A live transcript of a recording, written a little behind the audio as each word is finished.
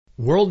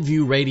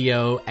Worldview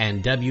Radio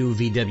and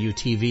WVW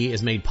TV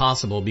is made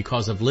possible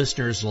because of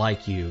listeners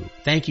like you.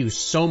 Thank you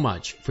so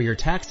much for your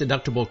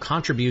tax-deductible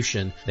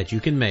contribution that you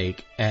can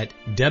make at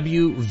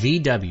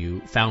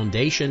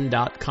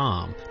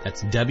wvwfoundation.com.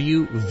 That's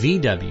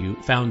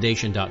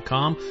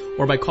wvwfoundation.com,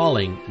 or by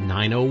calling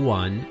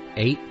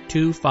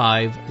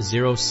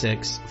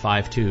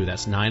 901-825-0652.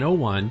 That's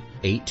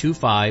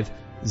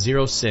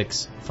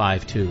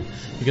 901-825-0652.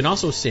 You can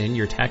also send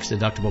your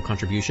tax-deductible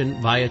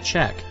contribution via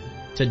check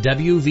to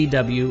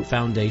WVW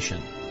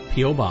Foundation,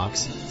 P.O.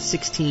 Box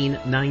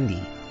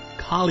 1690,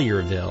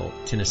 Collierville,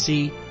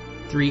 Tennessee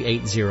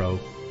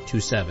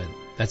 38027.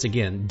 That's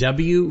again,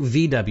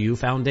 WVW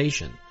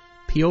Foundation,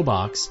 P.O.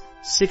 Box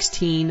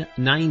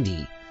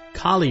 1690,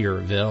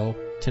 Collierville,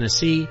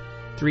 Tennessee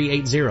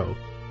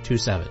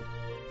 38027.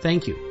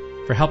 Thank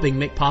you for helping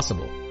make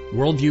possible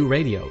Worldview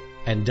Radio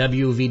and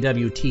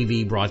WVW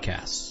TV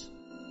broadcasts.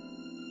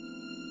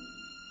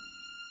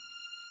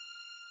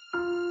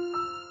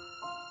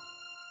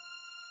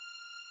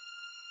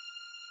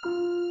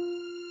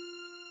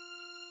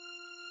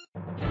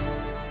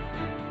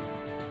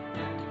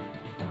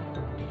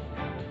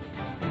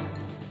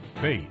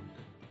 Faith,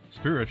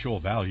 spiritual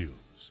values,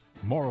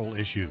 moral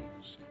issues,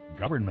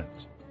 government,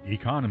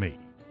 economy,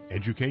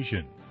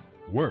 education,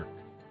 work,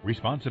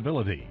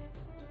 responsibility.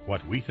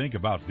 What we think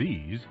about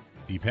these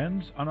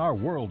depends on our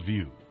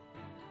worldview.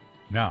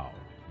 Now,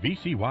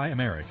 VCY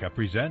America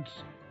presents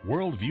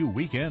Worldview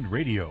Weekend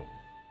Radio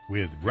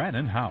with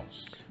Brannon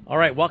Howse. All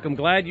right, welcome.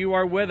 Glad you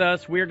are with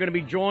us. We are going to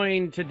be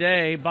joined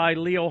today by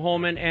Leo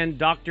Holman and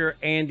Dr.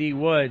 Andy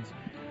Woods.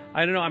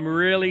 I don't know, I'm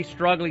really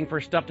struggling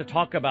for stuff to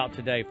talk about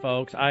today,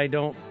 folks.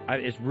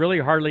 It's really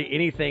hardly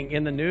anything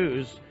in the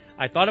news.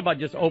 I thought about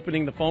just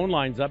opening the phone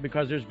lines up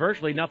because there's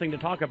virtually nothing to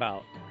talk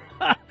about.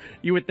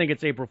 You would think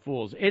it's April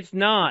Fool's. It's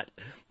not.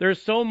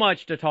 There's so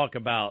much to talk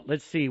about.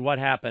 Let's see what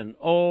happened.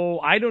 Oh,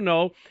 I don't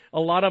know. A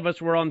lot of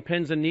us were on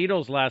pins and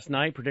needles last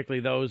night,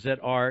 particularly those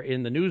that are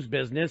in the news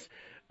business,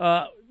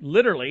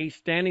 literally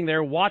standing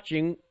there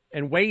watching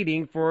and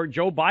waiting for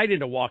Joe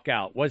Biden to walk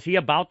out. Was he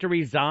about to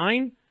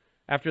resign?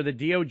 After the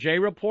DOJ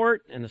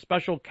report and the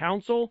special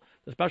counsel,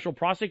 the special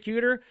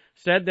prosecutor,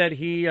 said that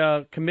he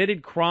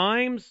committed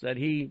crimes, that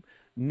he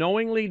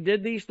knowingly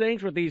did these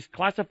things with these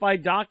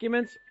classified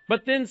documents,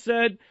 but then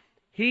said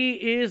he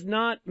is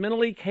not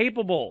mentally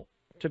capable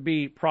to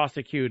be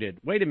prosecuted.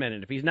 Wait a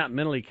minute, if he's not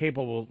mentally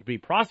capable to be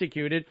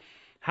prosecuted,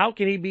 how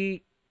can he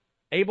be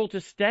able to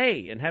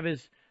stay and have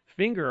his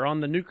finger on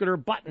the nuclear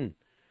button?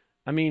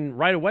 I mean,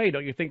 right away,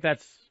 don't you think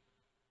that's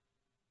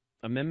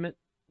Amendment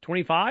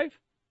 25?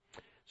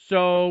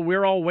 So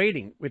we're all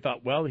waiting. We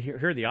thought, well, here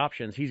are the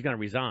options. He's going to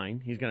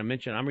resign. He's going to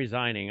mention, I'm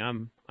resigning.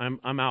 I'm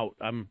out.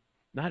 I'm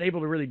not able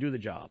to really do the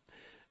job.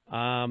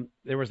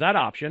 There was that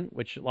option,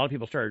 which a lot of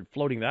people started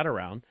floating that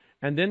around.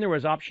 And then there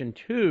was option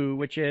 2,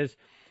 which is,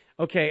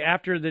 okay,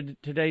 after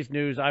today's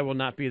news, I will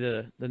not be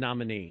the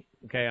nominee.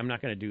 Okay, I'm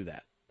not going to do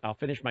that. I'll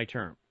finish my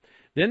term.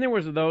 Then there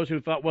was those who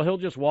thought, well, he'll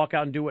just walk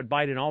out and do what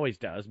Biden always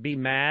does, be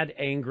mad,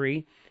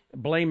 angry,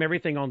 blame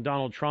everything on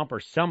Donald Trump or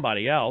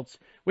somebody else,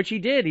 which he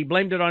did. He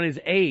blamed it on his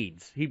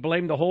aides. He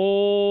blamed the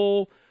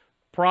whole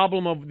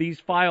problem of these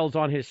files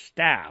on his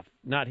staff.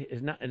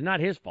 It's not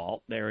his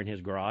fault. They're in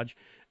his garage.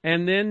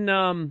 And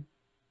then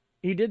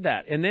he did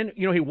that. And then,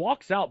 he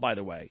walks out, by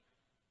the way.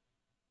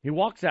 He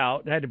walks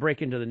out. I had to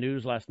break into the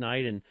news last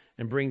night and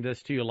bring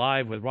this to you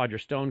live with Roger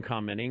Stone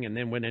commenting, and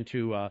then went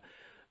into a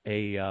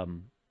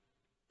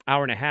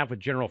hour and a half with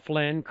General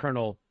Flynn,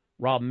 Colonel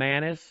Rob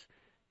Maness,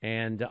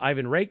 and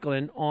Ivan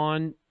Raiklin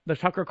on the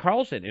Tucker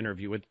Carlson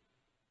interview with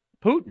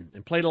Putin,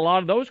 and played a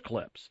lot of those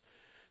clips.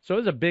 So it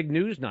was a big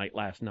news night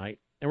last night,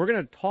 and we're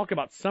going to talk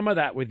about some of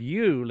that with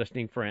you,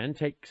 listening friend,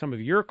 take some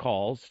of your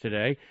calls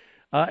today,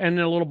 and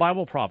then a little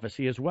Bible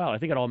prophecy as well. I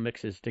think it all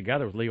mixes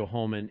together with Leo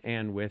Holman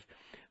and with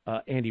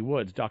Andy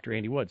Woods, Dr.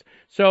 Andy Woods.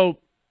 So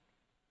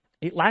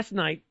last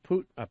night,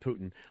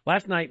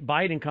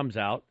 Biden comes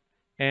out,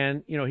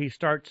 and, he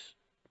starts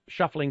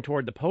shuffling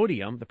toward the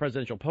podium, the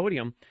presidential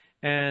podium,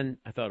 and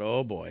I thought,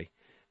 oh boy,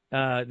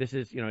 this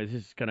is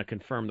going to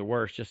confirm the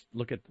worst. Just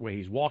look at the way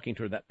he's walking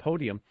toward that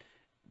podium.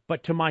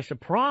 But to my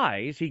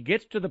surprise, he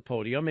gets to the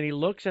podium and he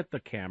looks at the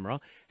camera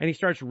and he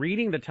starts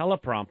reading the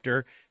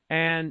teleprompter,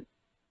 and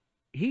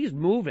he's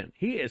moving.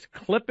 He is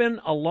clipping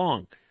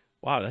along.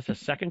 Wow, that's a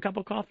second cup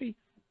of coffee?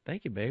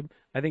 Thank you, babe.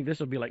 I think this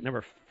will be like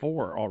number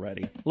 4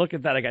 already. Look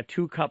at that. I got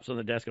 2 cups on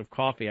the desk of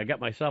coffee. I got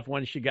myself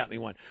one. She got me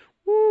one.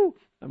 Woo!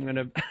 I'm going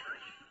to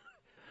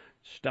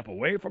step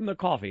away from the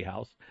coffee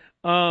house.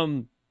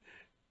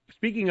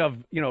 Speaking of,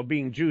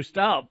 being juiced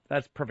up,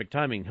 that's perfect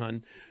timing,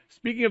 hun.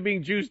 Speaking of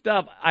being juiced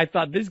up, I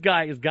thought this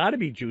guy has got to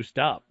be juiced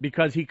up,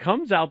 because he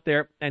comes out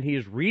there and he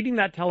is reading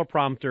that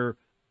teleprompter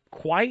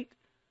quite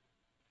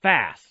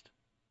fast.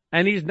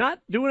 And he's not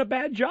doing a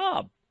bad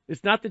job.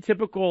 It's not the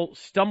typical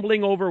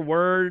stumbling over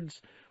words,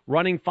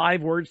 running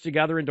 5 words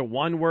together into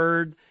one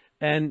word.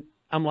 And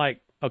I'm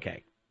like,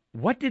 okay,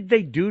 what did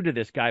they do to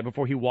this guy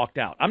before he walked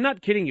out? I'm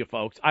not kidding you,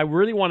 folks. I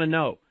really want to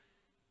know.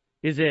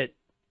 Is it,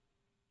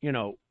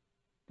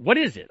 What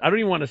is it? I don't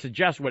even want to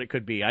suggest what it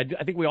could be. I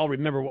think we all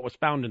remember what was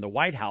found in the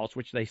White House,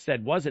 which they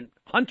said wasn't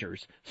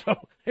hunters. So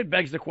it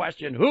begs the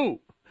question, who?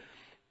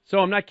 So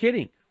I'm not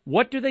kidding.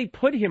 What do they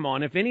put him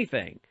on, if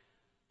anything,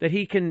 that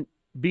he can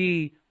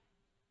be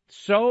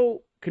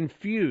so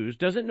confused,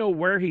 doesn't know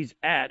where he's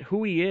at,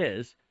 who he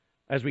is?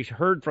 As we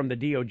heard from the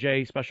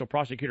DOJ special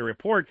prosecutor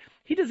report,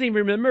 he doesn't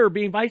even remember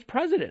being vice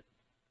president.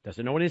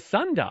 Doesn't know when his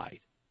son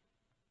died.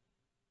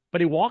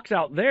 But he walks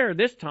out there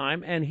this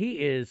time, and he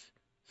is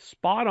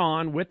spot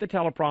on with the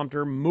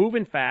teleprompter,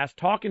 moving fast,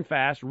 talking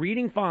fast,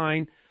 reading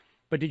fine.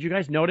 But did you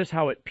guys notice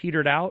how it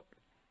petered out?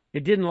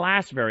 It didn't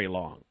last very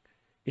long.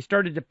 It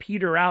started to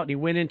peter out, and he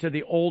went into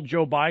the old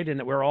Joe Biden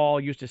that we're all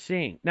used to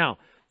seeing. Now,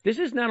 this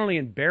is not only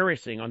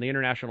embarrassing on the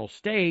international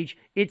stage,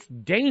 it's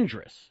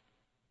dangerous.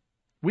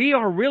 We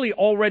are really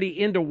already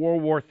into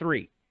World War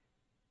III.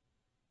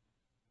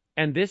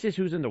 And this is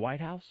who's in the White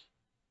House?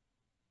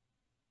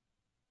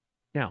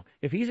 Now,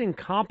 if he's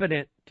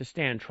incompetent to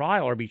stand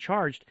trial or be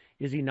charged,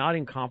 is he not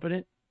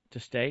incompetent to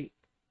stay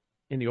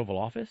in the Oval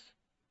Office?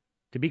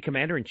 To be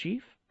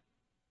commander-in-chief?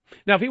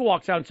 Now, if he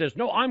walks out and says,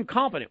 no, I'm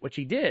competent, which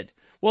he did,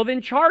 well,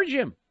 then charge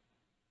him.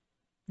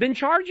 Then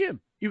charge him.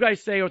 You guys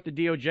say with the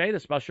DOJ, the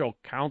special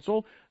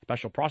counsel,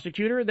 special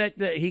prosecutor, that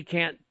he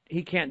can't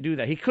do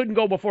that. He couldn't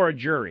go before a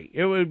jury.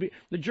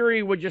 The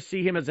jury would just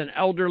see him as an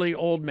elderly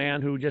old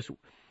man who just,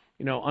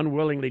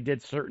 unwillingly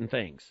did certain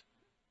things.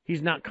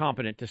 He's not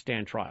competent to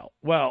stand trial.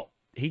 Well,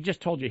 he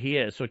just told you he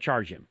is, so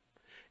charge him.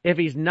 If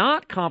he's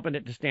not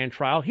competent to stand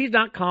trial, he's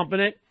not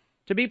competent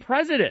to be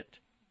president.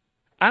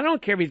 I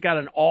don't care if he's got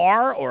an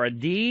R or a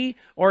D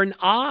or an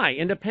I,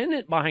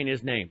 independent, behind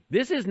his name.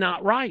 This is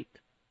not right.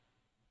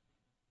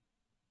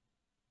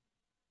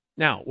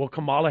 Now, will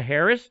Kamala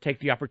Harris take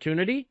the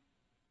opportunity?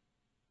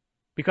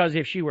 Because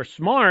if she were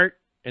smart,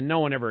 and no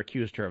one ever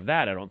accused her of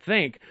that, I don't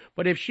think,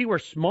 but if she were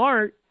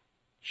smart,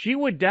 she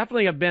would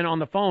definitely have been on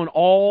the phone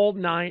all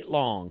night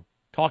long,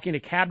 talking to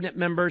cabinet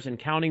members and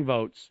counting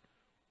votes,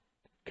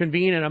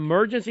 convene an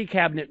emergency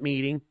cabinet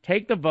meeting,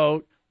 take the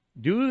vote,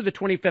 do the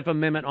 25th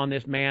Amendment on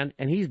this man,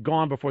 and he's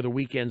gone before the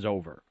weekend's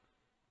over.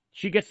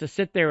 She gets to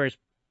sit there as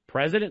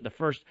president, the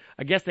first,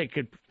 I guess they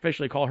could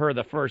officially call her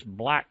the first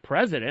black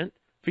president,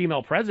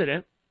 female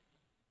president.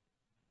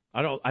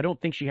 I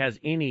don't think she has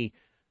any,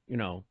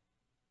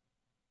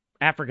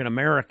 African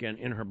American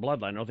in her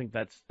bloodline. I don't think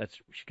that's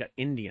she's got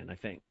Indian, I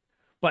think.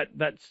 But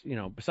that's,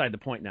 beside the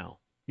point now.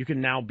 You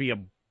can now be a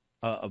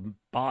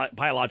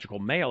biological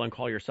male and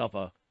call yourself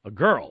a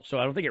girl. So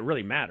I don't think it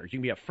really matters. You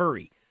can be a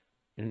furry.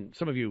 And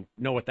some of you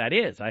know what that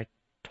is. I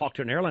talked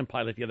to an airline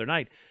pilot the other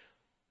night,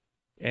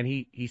 and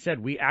he said,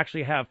 we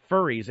actually have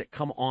furries that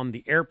come on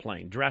the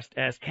airplane dressed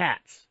as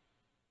cats.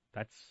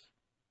 That's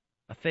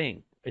a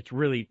thing. It's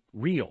really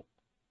real.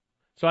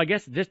 So I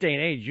guess this day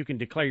and age, you can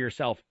declare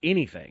yourself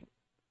anything.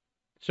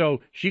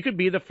 So she could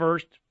be the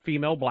first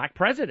female black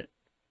president.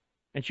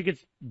 And she could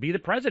be the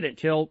president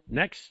till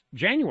next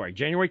January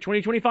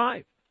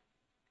 2025.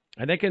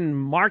 And they can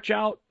march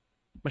out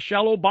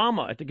Michelle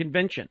Obama at the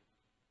convention.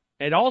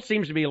 It all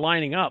seems to be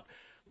lining up.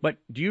 But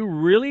do you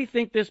really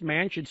think this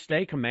man should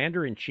stay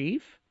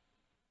commander-in-chief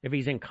if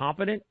he's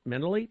incompetent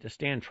mentally to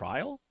stand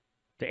trial,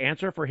 to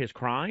answer for his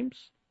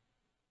crimes?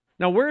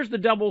 Now, where's the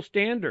double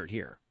standard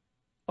here?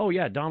 Oh,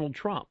 yeah, Donald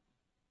Trump.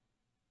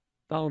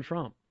 Donald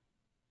Trump.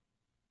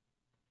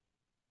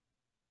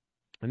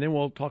 And then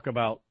we'll talk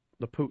about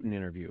the Putin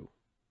interview.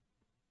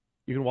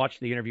 You can watch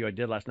the interview I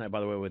did last night, by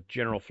the way, with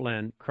General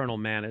Flynn, Colonel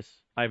Mannis,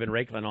 Ivan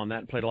Raiklin on that,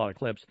 and played a lot of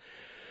clips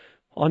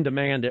on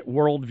demand at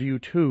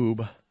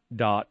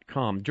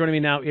worldviewtube.com. Joining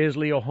me now is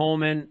Leo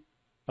Holman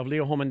of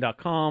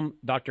leoholman.com,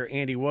 Dr.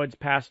 Andy Woods,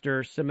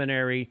 pastor,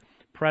 seminary,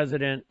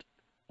 president,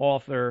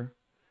 author,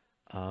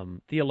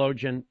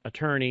 theologian,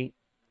 attorney,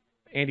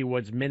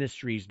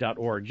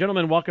 andywoodsministries.org.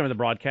 Gentlemen, welcome to the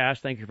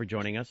broadcast. Thank you for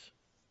joining us.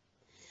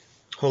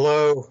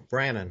 Hello,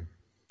 Brannon.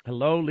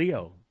 Hello,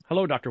 Leo.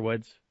 Hello, Dr.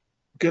 Woods.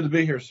 Good to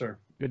be here, sir.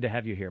 Good to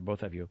have you here,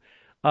 both of you.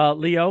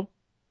 Leo,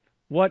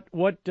 what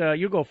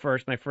you go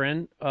first, my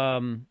friend. What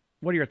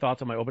are your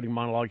thoughts on my opening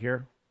monologue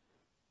here?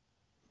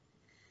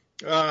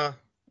 You're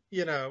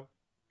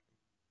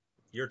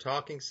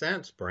talking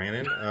sense,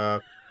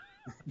 Brannon.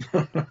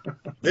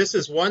 This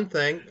is one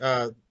thing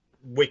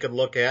we could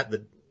look at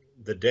the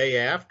day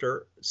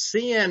after.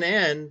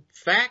 CNN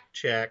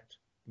fact-checked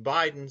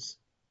Biden's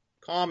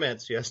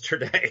comments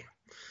yesterday.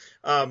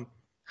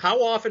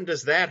 How often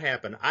does that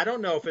happen? I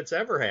don't know if it's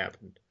ever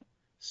happened.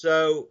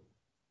 So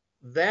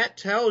that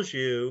tells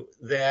you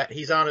that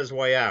he's on his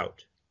way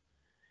out.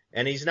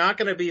 And he's not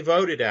going to be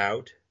voted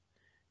out.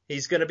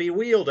 He's going to be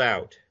wheeled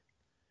out.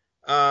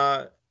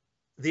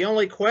 The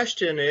only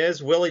question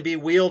is, will he be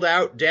wheeled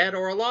out dead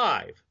or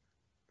alive?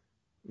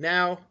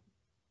 Now,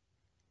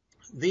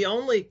 the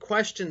only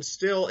question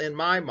still in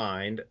my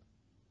mind,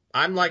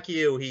 I'm like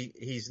you,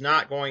 he's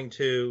not going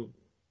to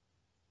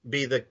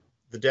be the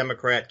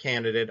Democrat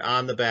candidate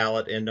on the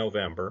ballot in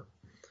November.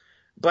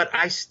 But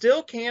I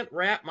still can't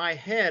wrap my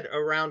head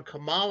around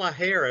Kamala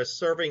Harris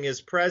serving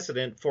as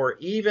president for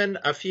even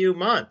a few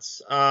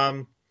months.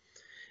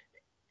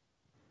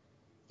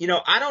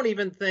 I don't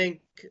even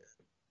think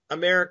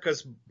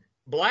America's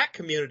black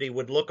community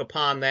would look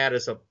upon that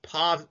as a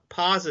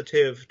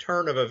positive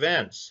turn of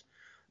events.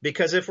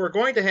 Because if we're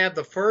going to have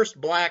the first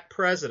black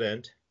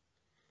president,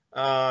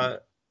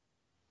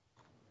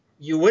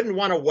 you wouldn't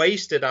want to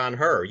waste it on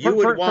her. You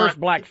would want first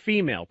black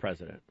female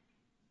president.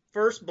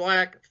 First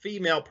black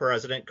female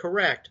president,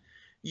 correct.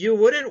 You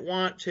wouldn't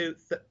want to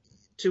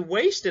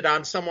waste it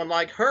on someone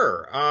like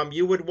her.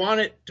 You would want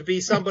it to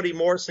be somebody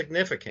more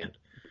significant.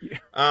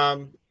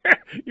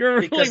 You're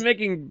really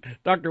making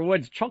Dr.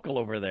 Woods chuckle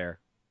over there.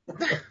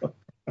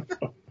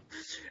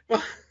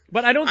 Well,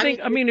 but I don't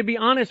think, to be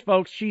honest,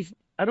 folks,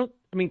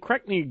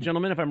 correct me,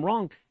 gentlemen, if I'm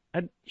wrong,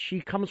 she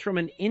comes from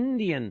an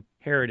Indian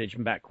heritage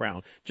and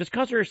background. Just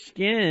because her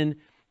skin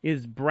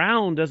is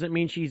brown doesn't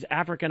mean she's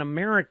African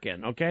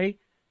American, okay?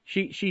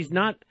 She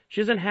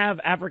doesn't have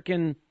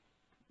African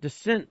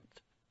descent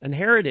and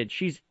heritage.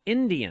 She's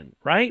Indian,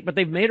 right? But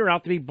they've made her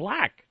out to be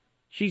black.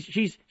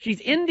 She's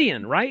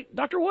Indian, right,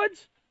 Dr.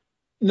 Woods?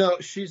 No,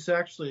 she's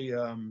actually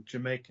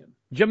Jamaican.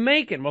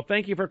 Jamaican. Well,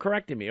 thank you for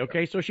correcting me.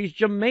 Okay, so she's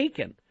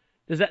Jamaican.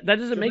 That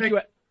doesn't make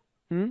you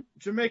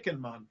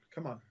Jamaican man.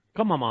 Come on.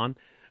 Come on.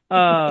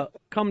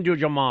 Come to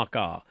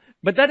Jamaica.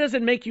 But that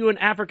doesn't make you an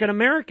African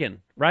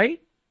American,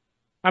 right?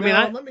 Let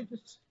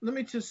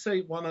me just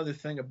say one other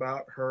thing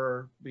about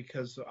her,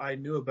 because I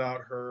knew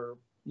about her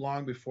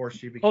long before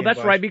she became. Oh, that's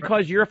vice right, president.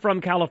 because you're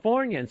from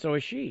California, and so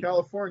is she.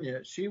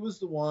 California. She was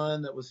the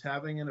one that was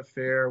having an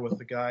affair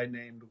with a guy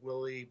named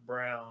Willie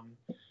Brown,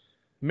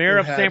 mayor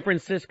of San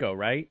Francisco,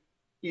 right?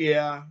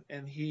 Yeah,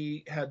 and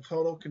he had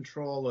total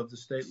control of the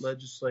state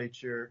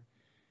legislature,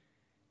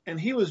 and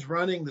he was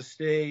running the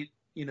state,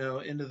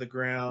 into the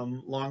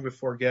ground long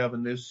before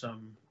Gavin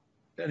Newsom,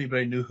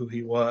 anybody knew who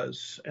he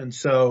was. And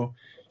so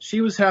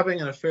she was having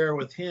an affair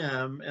with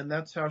him, and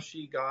that's how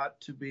she got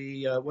to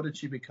be, what did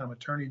she become,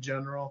 Attorney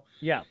General?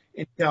 Yeah.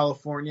 In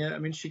California.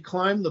 She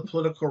climbed the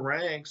political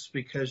ranks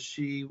because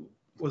she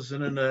was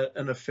in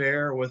an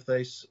affair with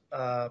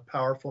a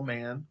powerful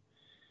man.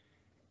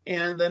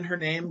 And then her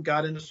name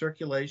got into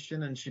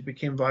circulation, and she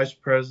became vice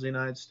president of the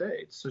United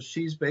States. So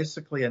she's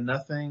basically a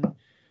nothing.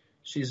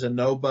 She's a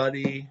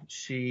nobody.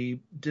 She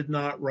did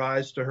not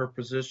rise to her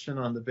position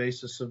on the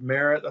basis of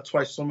merit. That's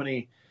why so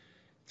many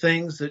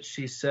things that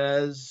she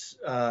says,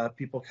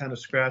 people kind of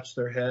scratch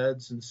their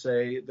heads and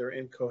say they're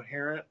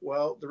incoherent.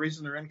 Well, the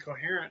reason they're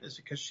incoherent is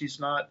because she's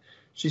not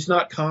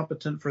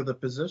competent for the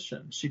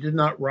position. She did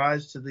not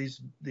rise to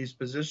these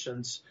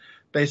positions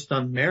based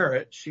on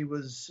merit. She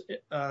was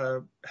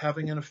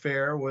having an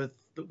affair with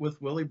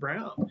Willie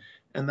Brown,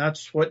 and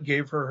that's what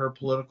gave her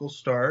political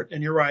start.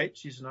 And you're right,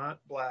 she's not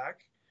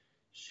black.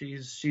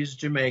 She's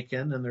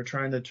Jamaican, and they're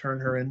trying to turn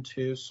her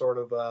into sort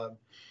of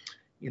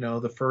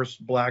the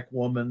first black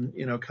woman,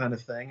 kind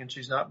of thing. And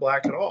she's not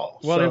black at all.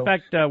 Well, in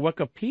fact,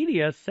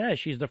 Wikipedia says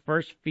she's the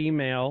first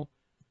female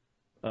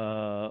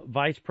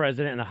vice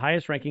president and the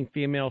highest ranking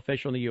female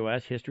official in the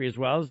U.S. history, as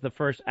well as the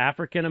first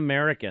African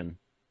American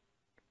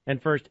and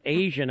first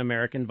Asian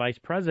American vice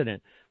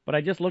president. But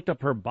I just looked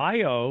up her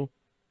bio,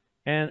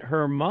 and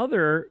her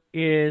mother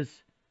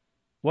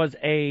was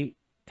a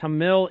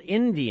Tamil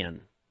Indian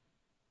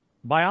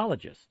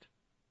biologist.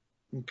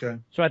 Okay.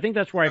 So I think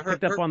that's where I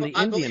picked up on the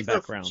Indian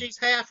background. She's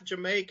half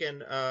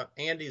Jamaican.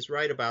 Andy's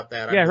right about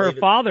that. Yeah, her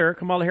father,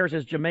 Kamala Harris,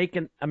 is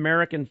Jamaican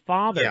American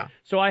father. Yeah,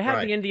 so I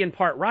have the Indian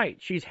part right.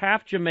 She's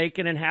half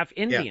Jamaican and half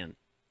Indian.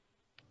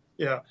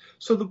 Yeah.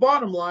 So the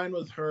bottom line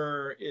with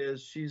her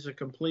is she's a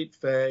complete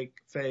fake,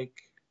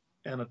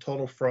 and a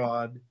total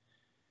fraud,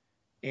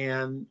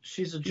 and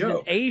she's An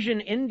joke.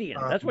 Asian Indian.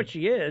 That's what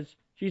she is.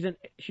 She's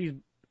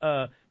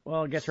I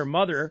guess her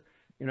mother,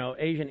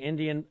 Asian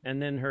Indian,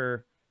 and then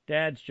her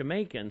dad's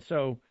Jamaican.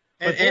 So,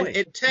 and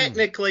it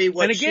technically,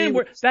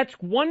 that's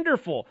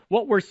wonderful.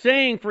 What we're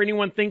saying, for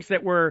anyone thinks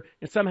that we're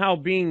somehow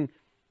being,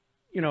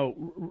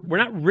 we're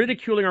not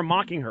ridiculing or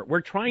mocking her.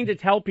 We're trying to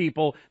tell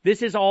people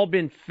this has all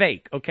been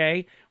fake.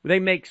 Okay, they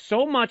make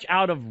so much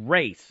out of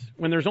race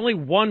when there's only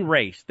one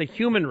race, the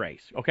human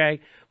race. Okay,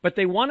 but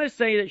they want to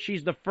say that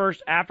she's the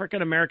first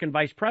African American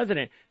vice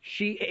president.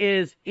 She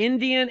is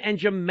Indian and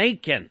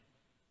Jamaican.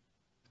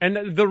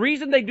 And the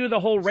reason they do the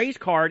whole race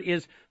card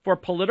is for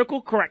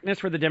political correctness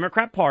for the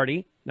Democrat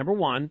Party, number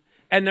one.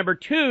 And number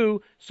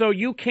two, so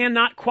you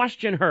cannot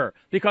question her.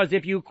 Because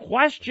if you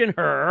question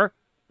her,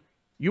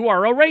 you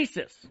are a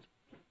racist.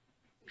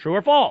 True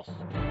or false?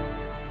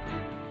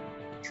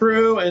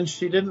 True, and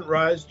she didn't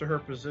rise to her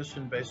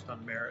position based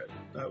on merit.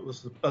 That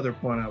was the other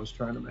point I was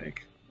trying to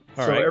make.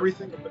 All right.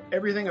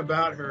 Everything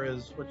about her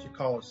is what you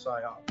call a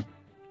psyop.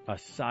 A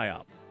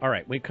psyop. All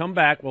right, when we come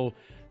back, we'll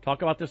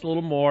talk about this a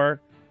little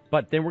more.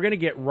 But then we're going to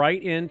get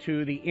right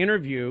into the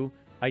interview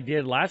I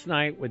did last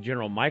night with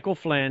General Michael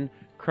Flynn,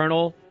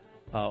 Colonel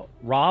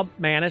Rob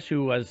Manis,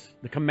 who was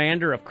the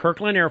commander of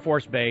Kirkland Air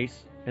Force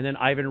Base, and then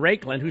Ivan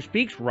Raiklan, who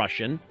speaks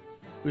Russian,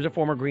 who's a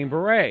former Green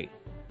Beret.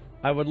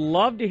 I would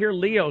love to hear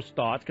Leo's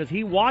thoughts because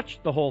he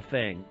watched the whole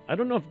thing. I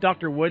don't know if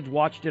Dr. Woods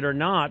watched it or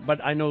not, but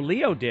I know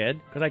Leo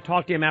did because I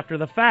talked to him after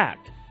the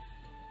fact.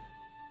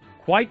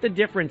 Quite the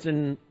difference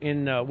in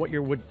what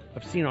you would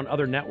have seen on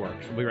other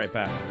networks. We'll be right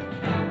back.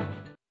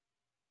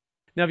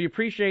 Now, if you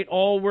appreciate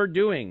all we're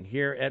doing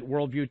here at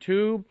Worldview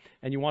Tube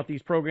and you want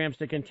these programs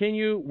to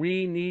continue,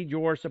 we need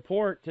your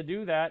support to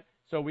do that.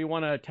 So we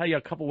want to tell you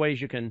a couple ways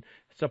you can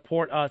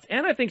support us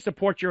and I think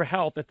support your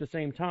health at the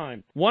same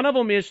time. One of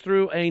them is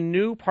through a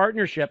new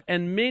partnership,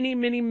 and many,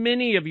 many,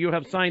 many of you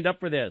have signed up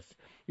for this.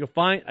 You'll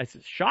find it's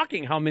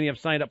shocking how many have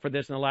signed up for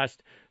this in the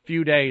last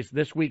few days,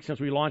 this week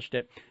since we launched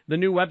it. The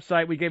new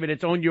website, we gave it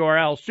its own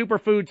URL,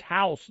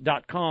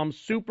 superfoodshouse.com,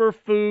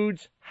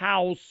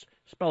 superfoodshouse,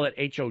 spell it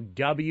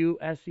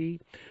Howse,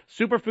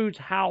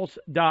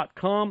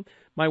 superfoodshouse.com.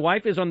 My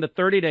wife is on the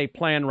 30-day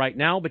plan right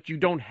now, but you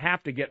don't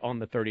have to get on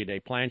the 30-day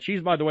plan.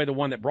 She's, by the way, the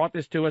one that brought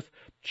this to us,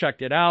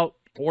 checked it out,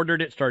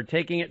 ordered it, started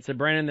taking it, said,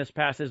 Brannon, this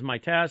passes my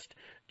test,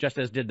 just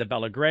as did the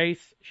Bella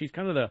Grace. She's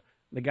kind of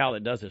the gal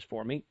that does this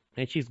for me,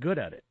 and she's good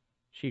at it.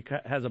 She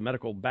has a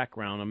medical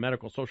background, a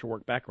medical social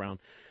work background,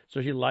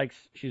 so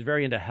she's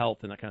very into health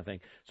and that kind of thing.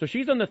 So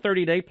she's on the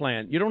 30-day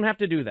plan. You don't have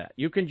to do that.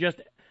 You can just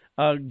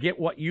get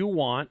what you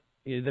want.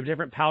 The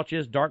different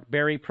pouches, dark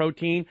berry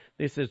protein.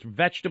 This is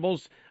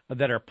vegetables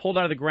that are pulled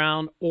out of the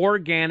ground,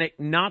 organic,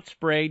 not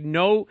sprayed,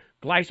 no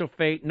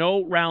glyphosate,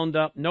 no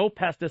Roundup, no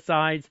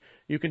pesticides.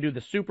 You can do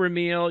the super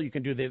meal. You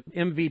can do the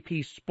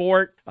MVP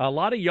Sport. A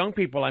lot of young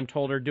people, I'm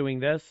told, are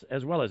doing this,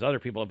 as well as other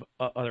people of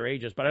other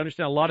ages. But I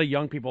understand a lot of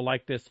young people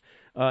like this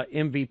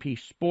MVP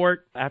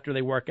Sport after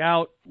they work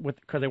out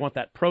because they want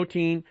that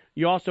protein.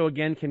 You also,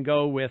 again, can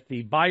go with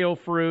the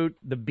BioFruit,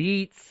 the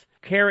beets,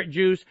 carrot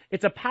juice.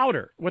 It's a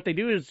powder. What they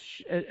do is,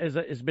 as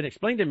has been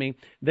explained to me,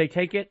 they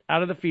take it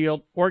out of the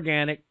field,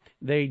 organic,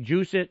 they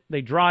juice it,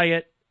 they dry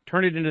it,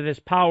 turn it into this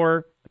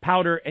powder,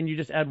 and you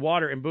just add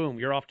water, and boom,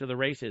 you're off to the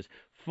races.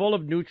 Full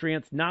of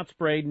nutrients, not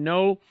sprayed,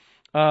 no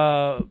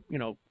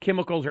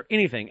chemicals or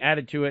anything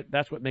added to it.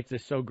 That's what makes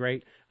this so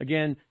great.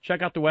 Again,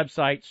 check out the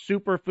website,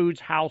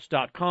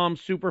 superfoodshouse.com,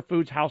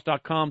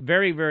 superfoodshouse.com.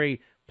 Very, very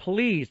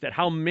pleased at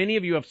how many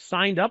of you have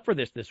signed up for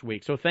this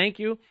week. So thank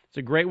you. It's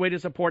a great way to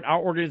support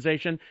our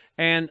organization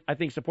and I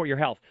think support your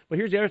health. But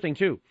here's the other thing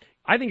too.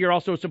 I think you're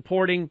also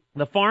supporting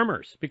the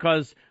farmers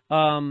because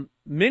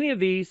many of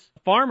these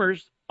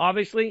farmers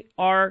obviously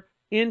are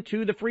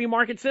into the free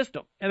market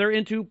system and they're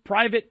into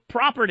private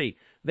property.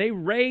 They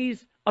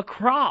raise a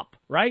crop,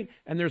 right?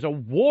 And there's a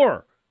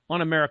war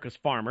on America's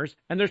farmers,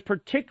 and there's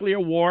particularly a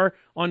war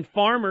on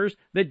farmers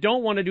that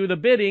don't want to do the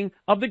bidding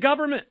of the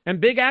government and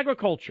big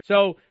agriculture.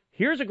 So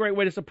here's a great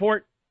way to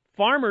support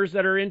farmers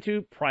that are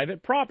into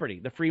private property,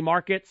 the free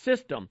market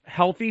system,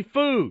 healthy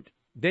food.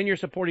 Then you're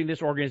supporting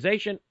this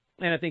organization,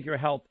 and I think your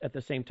health at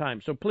the same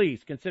time. So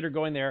please consider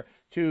going there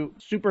to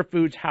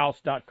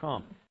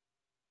superfoodshouse.com.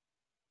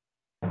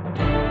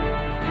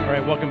 All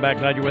right, welcome back.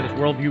 Glad you're with us.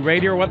 Worldview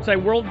Radio, our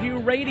website,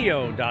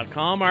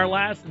 worldviewradio.com. Our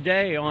last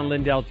day on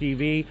Lindell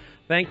TV.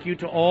 Thank you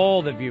to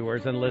all the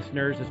viewers and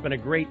listeners. It's been a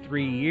great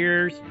 3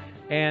 years,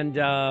 and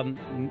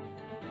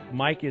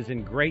Mike is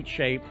in great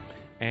shape.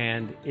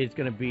 And it's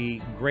going to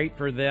be great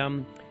for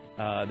them.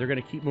 They're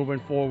going to keep moving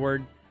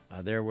forward.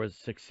 There was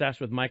success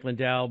with Mike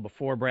Lindell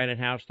before Brannon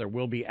Howse. There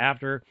will be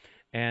after.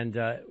 And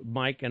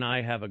Mike and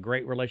I have a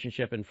great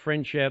relationship and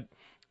friendship.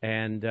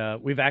 And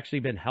we've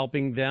actually been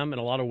helping them in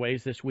a lot of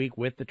ways this week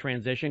with the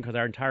transition because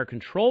our entire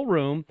control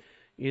room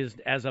is,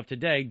 as of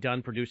today,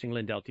 done producing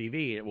Lindell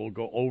TV. It will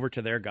go over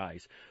to their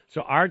guys.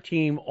 So our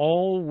team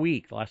all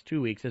week, the last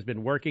 2 weeks, has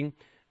been working.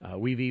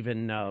 We've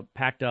even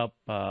packed up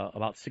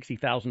about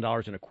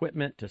 $60,000 in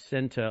equipment to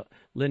send to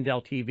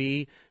Lindell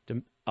TV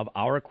of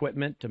our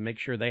equipment to make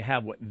sure they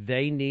have what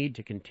they need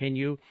to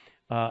continue.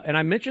 And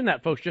I mention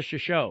that, folks, just to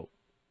show,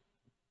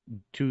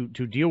 to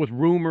deal with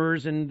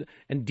rumors and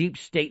deep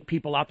state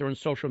people out there on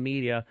social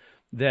media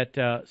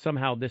that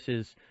somehow this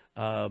is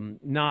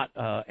not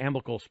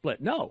amicable split.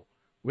 No.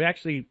 We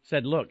actually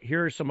said, look,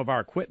 here's some of our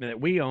equipment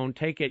that we own.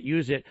 Take it,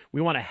 use it.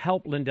 We want to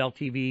help Lindell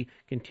TV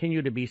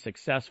continue to be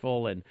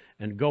successful and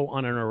go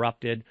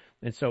uninterrupted.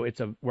 And so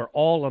we're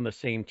all on the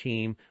same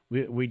team.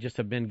 We just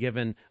have been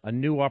given a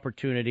new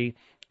opportunity,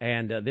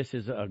 and this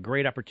is a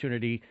great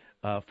opportunity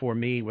for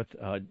me with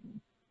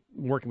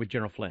working with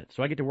General Flint.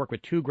 So I get to work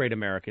with two great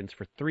Americans.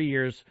 For 3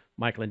 years,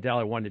 Mike Lindell,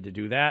 I wanted to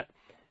do that.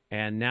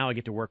 And now I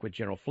get to work with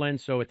General Flynn.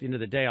 So at the end of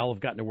the day, I'll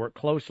have gotten to work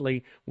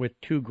closely with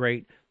two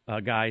great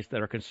guys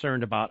that are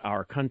concerned about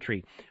our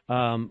country.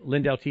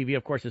 Lindell TV,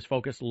 of course, is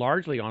focused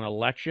largely on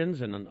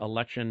elections and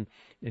election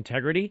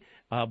integrity,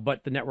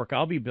 but the network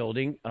I'll be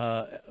building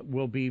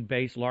will be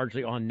based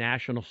largely on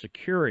national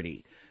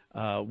security.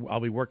 I'll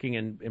be working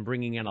and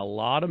bringing in a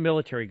lot of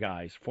military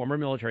guys, former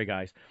military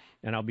guys,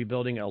 and I'll be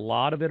building a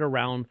lot of it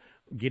around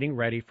getting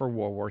ready for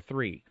World War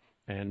III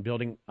and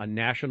building a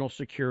national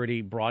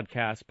security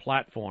broadcast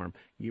platform.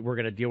 We're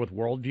going to deal with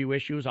worldview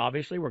issues,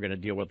 obviously. We're going to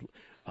deal with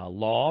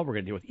law. We're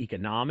going to deal with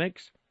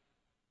economics.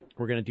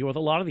 We're going to deal with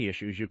a lot of the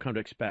issues you come to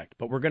expect.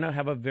 But we're going to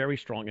have a very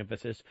strong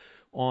emphasis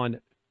on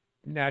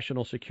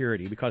national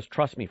security because,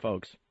 trust me,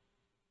 folks,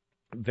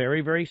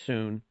 very, very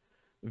soon,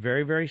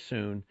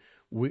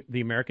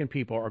 the American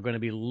people are going to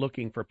be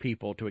looking for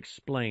people to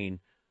explain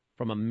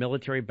from a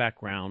military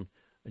background,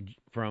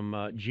 from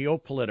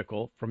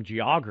geopolitical, from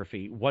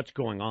geography, what's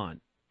going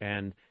on.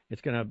 And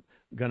it's going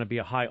to be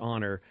a high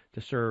honor to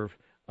serve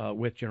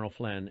with General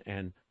Flynn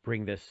and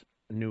bring this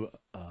new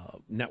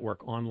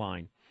network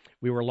online.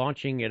 We were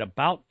launching it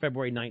about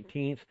February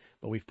 19th,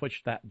 but we've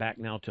pushed that back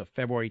now to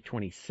February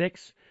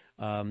 26th.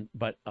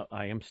 But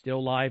I am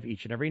still live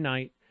each and every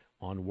night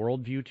on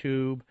Worldview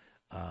Tube.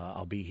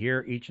 I'll be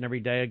here each and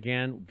every day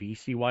again,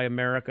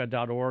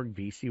 vcyamerica.org,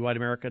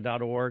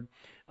 vcyamerica.org.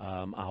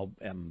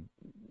 I'm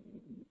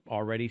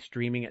already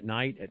streaming at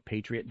night at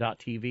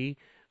patriot.tv.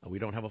 We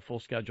don't have a full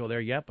schedule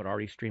there yet, but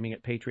already streaming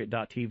at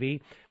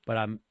patriot.tv. But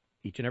I'm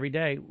each and every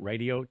day,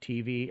 radio,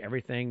 TV,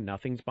 everything.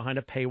 Nothing's behind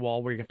a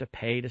paywall where you have to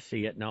pay to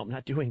see it. No, I'm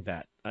not doing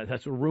that.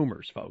 That's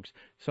rumors, folks.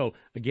 So,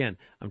 again,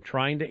 I'm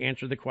trying to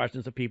answer the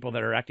questions of people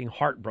that are acting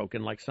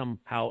heartbroken, like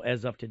somehow,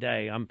 as of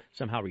today, I'm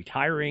somehow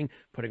retiring,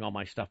 putting all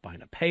my stuff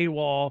behind a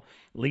paywall,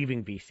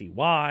 leaving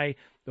VCY.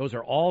 Those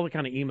are all the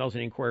kind of emails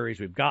and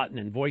inquiries we've gotten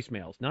and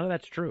voicemails. None of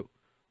that's true.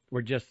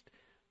 We're just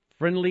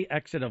friendly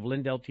exit of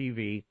Lindell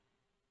TV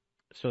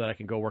so that I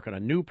can go work on a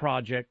new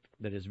project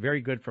that is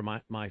very good for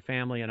my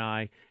family and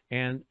I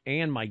and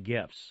my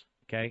gifts,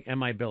 okay, and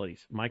my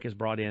abilities. Mike has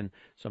brought in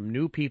some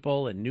new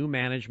people and new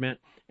management,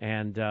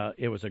 and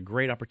it was a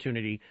great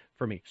opportunity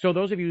for me. So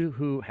those of you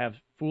who have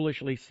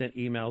foolishly sent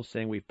emails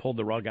saying we've pulled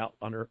the rug out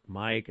under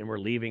Mike and we're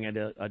leaving at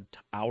an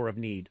hour of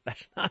need,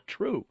 that's not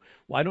true.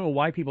 Well, I don't know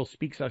why people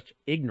speak such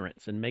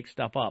ignorance and make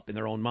stuff up in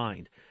their own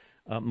mind.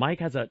 Mike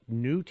has a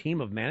new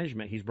team of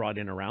management he's brought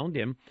in around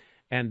him,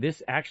 and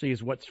this actually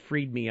is what's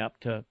freed me up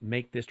to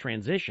make this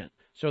transition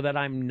so that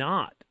I'm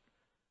not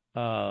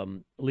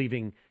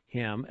leaving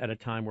him at a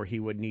time where he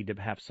would need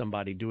to have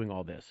somebody doing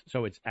all this.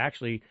 So it's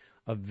actually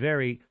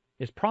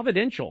it's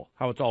providential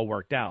how it's all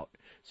worked out.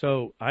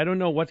 So I don't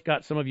know what's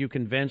got some of you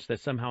convinced that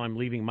somehow I'm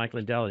leaving Mike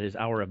Lindell at his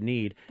hour of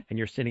need and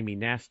you're sending me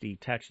nasty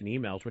texts and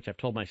emails, which I've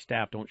told my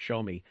staff don't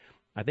show me.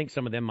 I think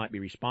some of them might be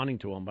responding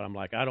to them, but I'm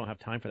like, I don't have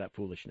time for that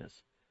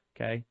foolishness.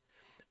 Okay?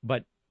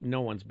 But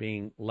no one's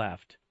being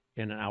left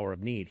in an hour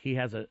of need. He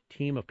has a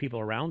team of people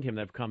around him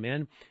that have come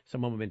in,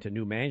 some of them into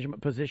new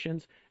management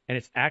positions, and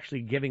it's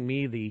actually giving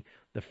me the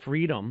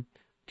freedom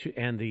to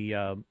and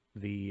the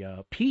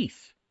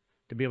peace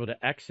to be able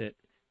to exit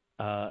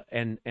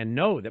and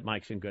know that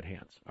Mike's in good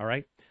hands. All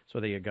right, so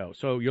there you go.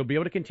 So you'll be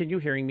able to continue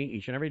hearing me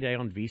each and every day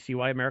on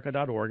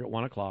vcyamerica.org at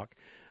 1 o'clock.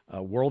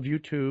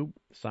 Worldview Tube,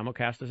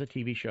 simulcast as a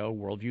TV show,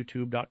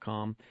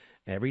 worldviewtube.com.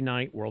 Every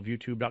night,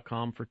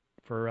 worldviewtube.com for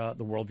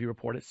the Worldview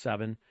Report at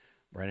 7.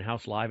 Brannon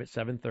Howse Live at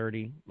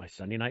 7:30, my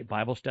Sunday night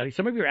Bible study.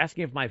 Some of you are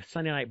asking if my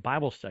Sunday night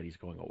Bible study is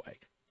going away.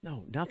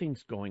 No,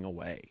 nothing's going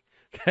away.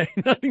 Okay,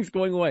 nothing's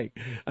going away.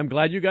 I'm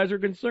glad you guys are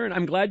concerned.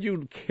 I'm glad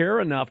you care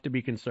enough to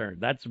be concerned.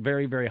 That's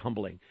very, very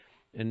humbling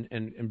and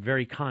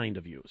very kind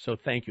of you. So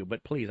thank you.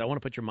 But please, I want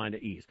to put your mind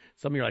at ease.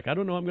 Some of you are like, I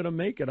don't know I'm going to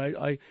make it.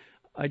 I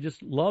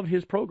just love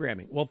his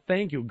programming. Well,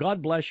 thank you.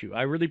 God bless you.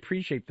 I really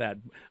appreciate that.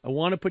 I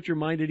want to put your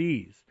mind at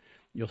ease.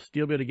 You'll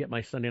still be able to get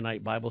my Sunday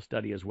night Bible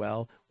study as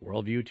well,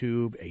 Worldview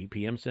Tube, 8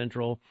 p.m.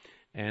 Central,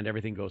 and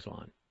everything goes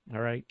on.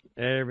 All right?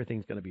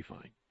 Everything's going to be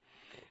fine.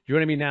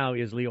 Joining me now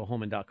is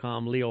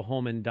leoholman.com,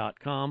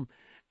 leoholman.com,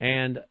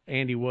 and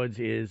Andy Woods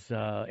is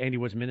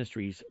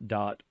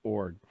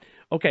andywoodsministries.org.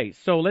 Okay,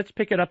 so let's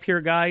pick it up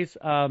here, guys.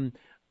 I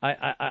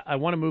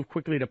want to move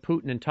quickly to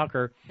Putin and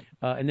Tucker,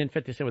 and then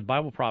fit this in with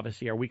Bible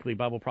Prophecy, our weekly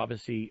Bible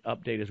Prophecy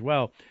update as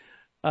well.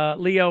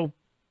 Leo,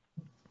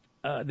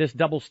 this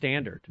double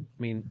standard. I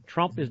mean,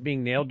 Trump is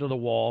being nailed to the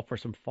wall for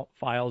some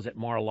files at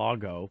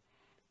Mar-a-Lago,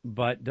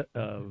 but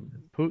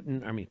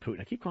Putin, I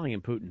keep calling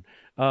him Putin.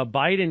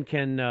 Biden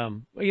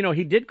can,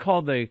 he did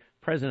call the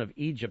president of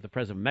Egypt the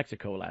president of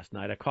Mexico last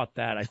night. I caught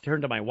that. I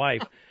turned to my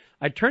wife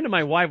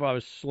while I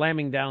was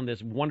slamming down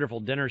this wonderful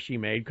dinner she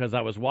made because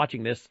I was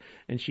watching this,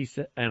 and she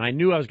said, and I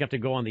knew I was going to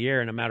have to go on the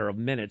air in a matter of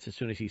minutes as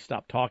soon as he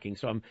stopped talking.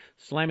 So I'm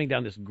slamming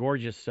down this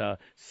gorgeous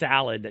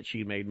salad that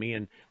she made me,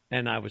 and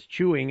I was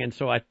chewing, and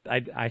so I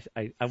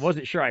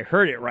wasn't sure I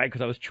heard it right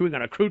because I was chewing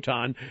on a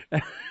crouton,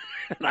 and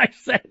I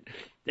said,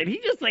 "Did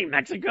he just say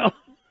Mexico?"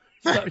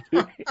 So,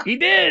 he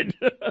did.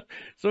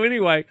 So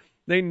anyway,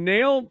 they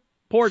nailed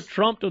poor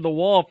Trump to the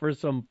wall for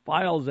some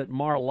files at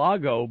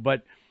Mar-a-Lago,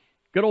 but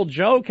good old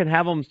Joe can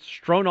have them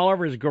strewn all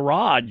over his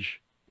garage,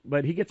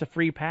 but he gets a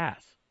free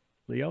pass.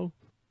 Leo?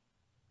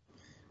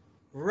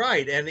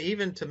 Right, and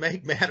even to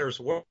make matters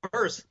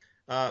worse,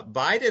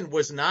 Biden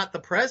was not the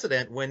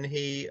president when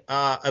he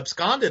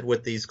absconded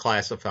with these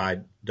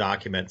classified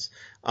documents.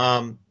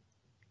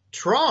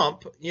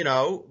 Trump,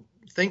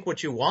 think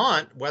what you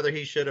want, whether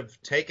he should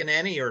have taken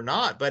any or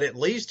not, but at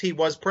least he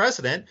was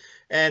president,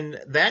 and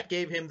that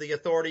gave him the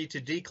authority to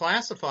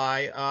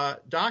declassify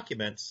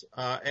documents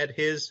at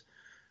his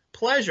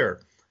pleasure.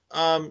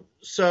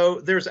 So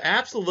there's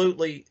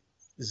absolutely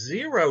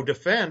zero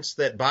defense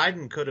that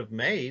Biden could have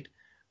made.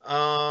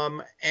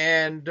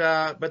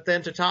 But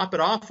then to top it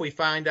off, we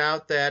find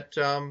out that,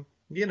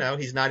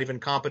 he's not even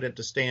competent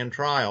to stand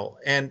trial.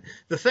 And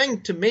the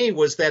thing to me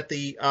was that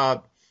the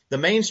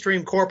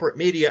mainstream corporate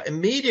media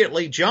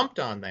immediately jumped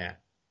on that.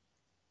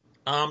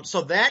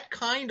 So that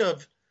kind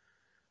of,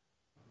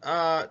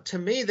 to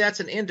me, that's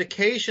an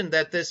indication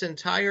that this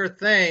entire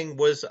thing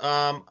was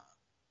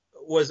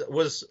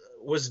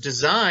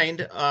designed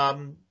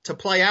to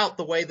play out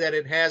the way that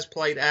it has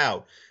played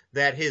out.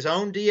 That his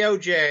own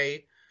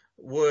DOJ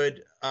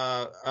would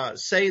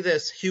say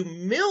this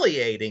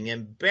humiliating,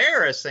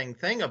 embarrassing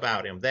thing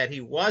about him, that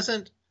he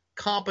wasn't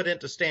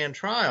competent to stand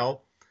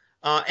trial,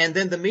 and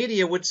then the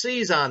media would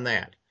seize on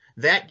that.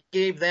 That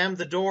gave them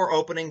the door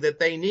opening that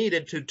they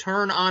needed to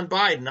turn on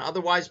Biden.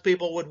 Otherwise,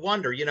 people would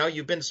wonder,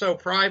 you've been so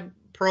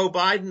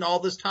pro-Biden all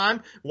this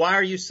time. Why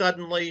are you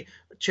suddenly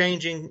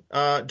changing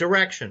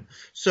direction?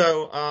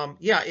 So,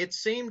 it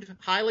seemed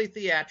highly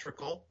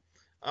theatrical,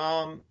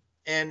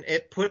 and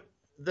it put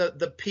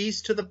the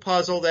piece to the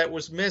puzzle that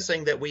was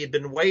missing that we had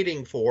been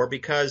waiting for,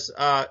 because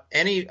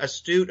any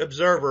astute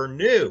observer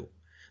knew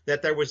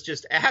that there was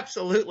just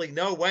absolutely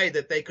no way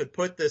that they could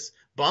put this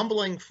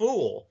bumbling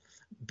fool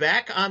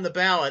back on the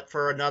ballot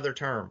for another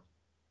term.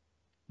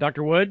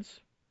 Dr.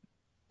 Woods?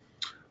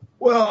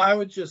 Well, I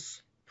would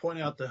just point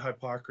out the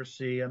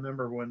hypocrisy. I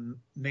remember when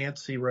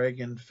Nancy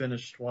Reagan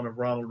finished one of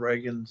Ronald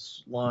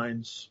Reagan's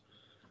lines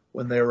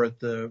when they were at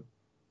the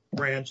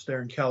ranch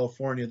there in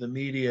California, the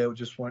media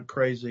just went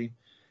crazy.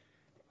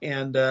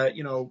 And,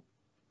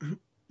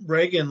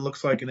 Reagan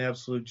looks like an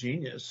absolute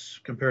genius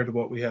compared to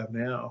what we have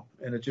now.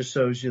 And it just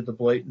shows you the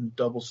blatant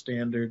double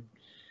standard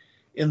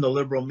in the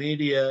liberal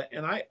media.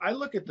 And I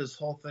look at this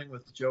whole thing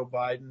with Joe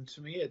Biden.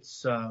 To me,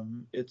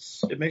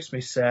 it makes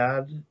me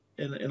sad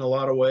in a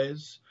lot of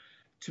ways.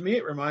 To me,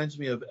 it reminds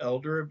me of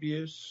elder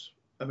abuse.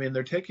 I mean,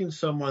 they're taking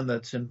someone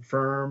that's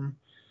infirm,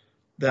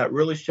 that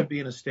really should be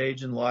in a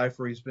stage in life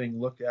where he's being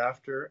looked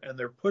after, and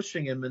they're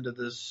pushing him into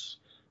this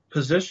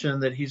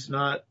position that he's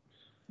not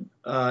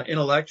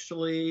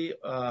intellectually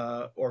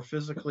or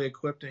physically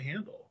equipped to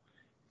handle.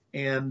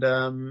 And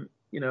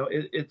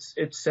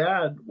it's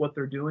sad what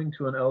they're doing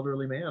to an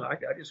elderly man. I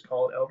just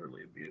call it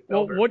elderly abuse.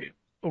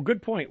 Well,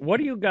 good point. What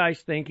do you guys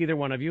think, either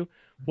one of you,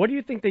 what do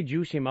you think they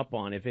juice him up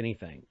on, if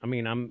anything? I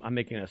mean, I'm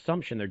making an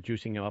assumption they're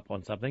juicing him up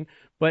on something,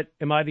 but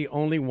am I the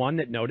only one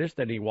that noticed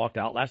that he walked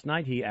out last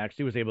night? He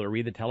actually was able to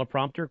read the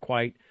teleprompter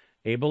quite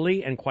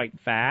ably and quite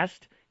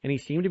fast, and he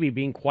seemed to be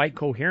being quite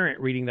coherent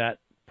reading that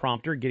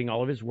prompter, getting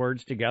all of his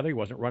words together. He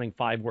wasn't running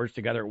 5 words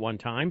together at one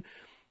time,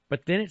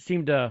 but then it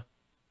seemed to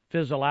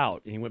fizzle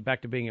out, and he went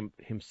back to being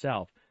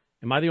himself.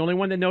 Am I the only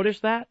one that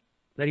noticed that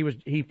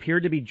he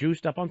appeared to be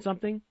juiced up on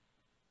something?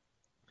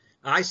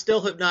 I still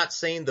have not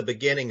seen the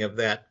beginning of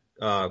that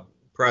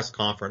press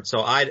conference, so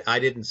I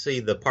didn't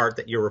see the part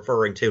that you're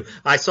referring to.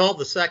 I saw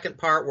the second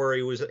part where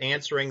he was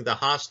answering the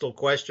hostile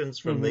questions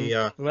from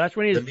the well, that's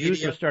when his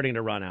juice was starting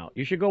to run out.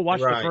 You should go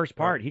watch the first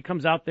part. Right. He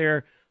comes out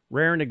there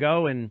raring to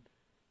go, and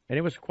it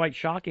was quite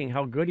shocking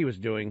how good he was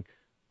doing.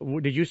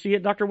 Did you see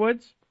it, Dr.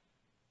 Woods?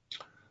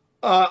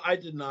 I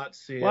did not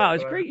see it. Wow,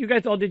 it's great. You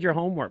guys all did your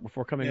homework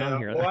before coming on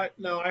here.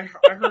 Well, I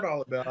heard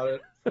all about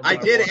it. I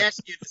did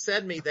ask you to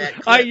send me that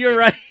clip. You're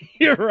right.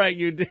 You're right.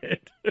 You did.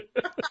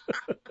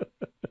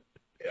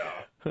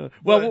 Yeah.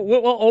 Well,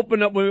 we'll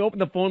open up when we open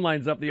the phone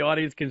lines up. The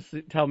audience can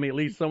tell me, at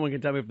least someone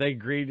can tell me if they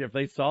agreed, if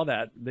they saw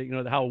that,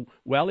 how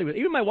well he was.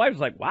 Even my wife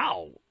was like,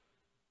 "Wow,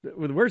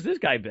 where's this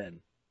guy been?"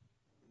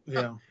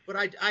 Yeah.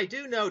 But I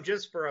do know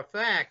just for a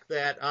fact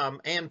that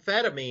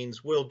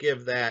amphetamines will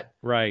give that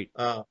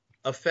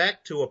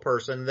effect to a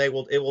person. It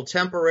will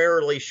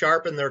temporarily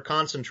sharpen their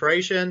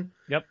concentration.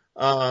 Yep.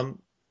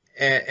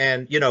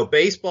 And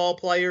baseball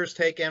players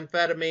take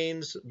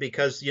amphetamines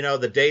because,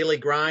 the daily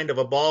grind of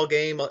a ball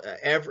game, a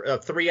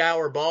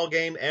 3-hour ball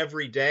game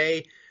every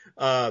day.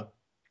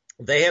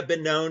 They have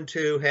been known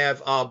to have,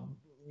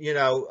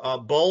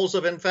 bowls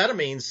of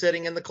amphetamines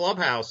sitting in the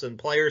clubhouse, and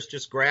players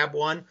just grab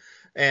one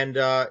and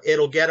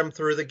it'll get them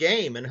through the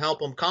game and help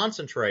them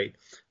concentrate.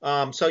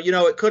 So,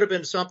 it could have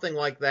been something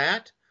like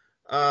that.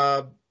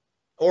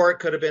 Or it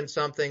could have been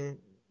something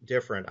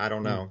different. I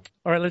don't know.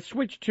 All right, let's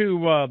switch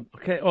to,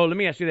 okay. Oh, let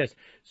me ask you this.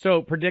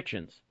 So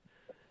predictions,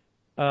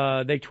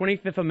 they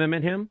 25th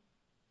Amendment him.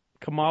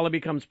 Kamala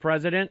becomes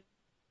president.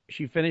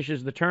 She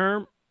finishes the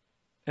term,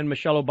 and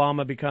Michelle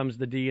Obama becomes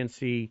the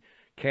DNC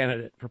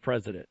candidate for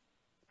president.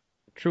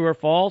 True or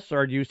false?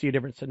 Or do you see a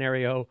different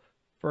scenario?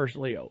 First,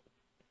 Leo.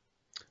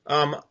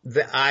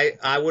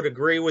 I would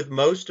agree with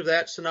most of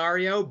that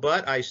scenario,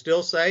 but I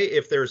still say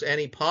if there's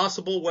any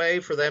possible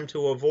way for them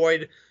to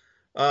avoid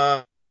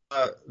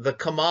the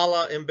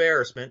Kamala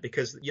embarrassment,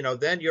 because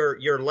then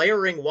you're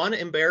layering one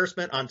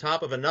embarrassment on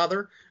top of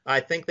another. I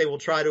think they will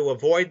try to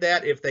avoid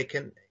that if they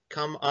can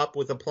come up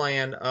with a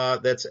plan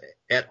that's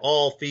at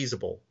all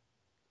feasible.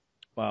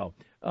 Wow,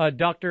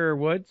 Dr.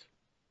 Woods.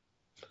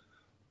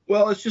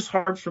 Well, it's just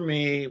hard for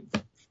me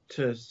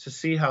to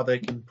see how they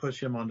can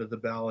push him onto the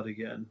ballot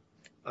again.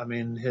 I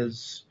mean,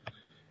 his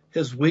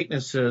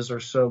weaknesses are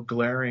so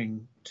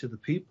glaring to the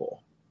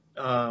people.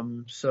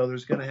 So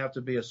there's going to have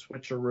to be a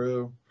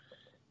switcheroo,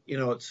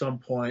 at some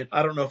point.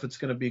 I don't know if it's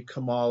going to be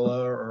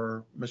Kamala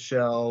or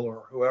Michelle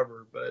or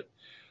whoever, but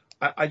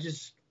I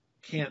just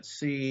can't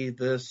see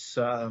this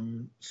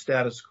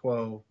status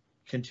quo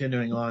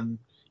continuing on,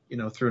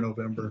 through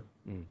November.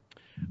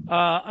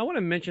 I want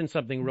to mention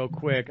something real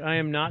quick. I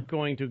am not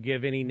going to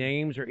give any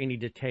names or any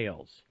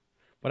details,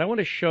 but I want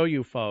to show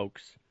you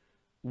folks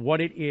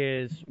what it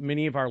is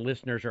many of our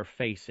listeners are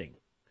facing.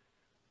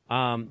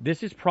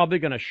 This is probably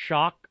going to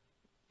shock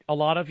a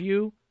lot of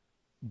you,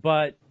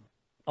 but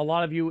a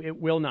lot of you it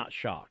will not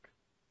shock.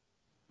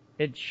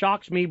 It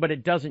shocks me, but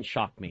it doesn't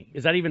shock me.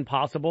 Is that even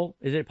possible?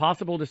 Is it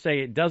possible to say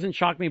it doesn't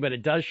shock me, but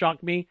it does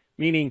shock me?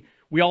 Meaning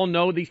we all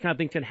know these kind of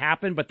things can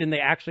happen, but then they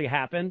actually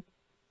happen?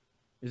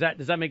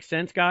 Does that make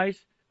sense, guys?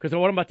 Because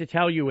what I'm about to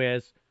tell you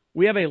is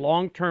we have a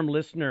long-term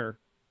listener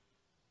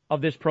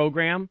of this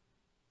program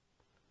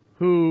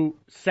who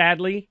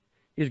sadly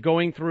is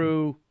going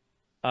through,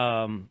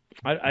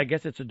 I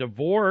guess it's a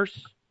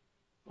divorce,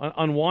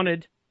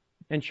 unwanted,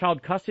 and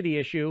child custody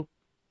issue.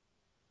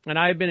 And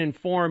I've been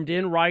informed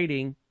in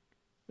writing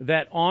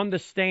that on the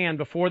stand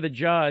before the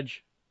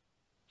judge,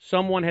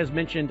 someone has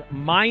mentioned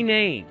my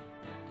name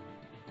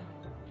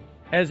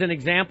as an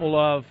example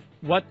of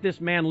what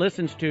this man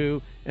listens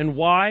to and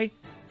why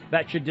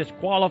that should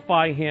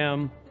disqualify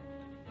him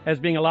as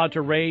being allowed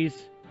to raise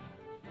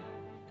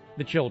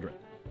the children.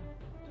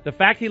 The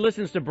fact he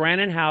listens to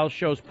Brannon Howse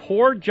shows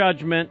poor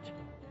judgment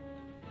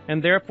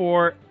and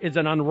therefore is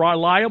an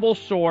unreliable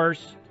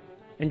source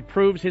and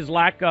proves his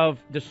lack of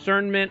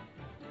discernment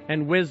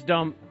and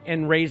wisdom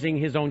in raising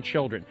his own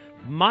children.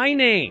 My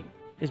name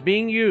is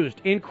being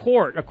used in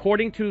court,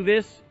 according to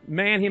this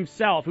man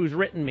himself who's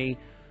written me,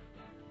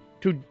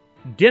 to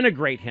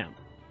denigrate him.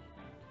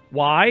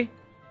 Why?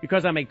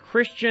 Because I'm a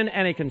Christian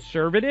and a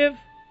conservative?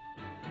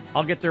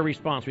 I'll get their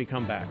response when we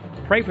come back.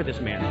 Pray for this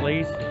man,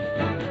 please.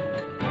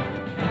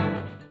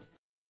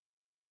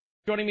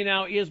 Joining me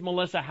now is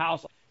Melissa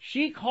Howse.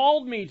 She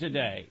called me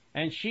today,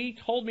 and she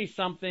told me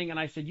something, and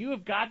I said, you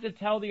have got to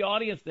tell the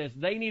audience this.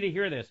 They need to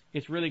hear this.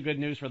 It's really good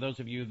news for those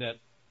of you that,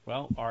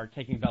 are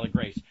taking Bella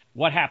Grace.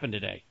 What happened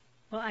today?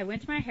 Well, I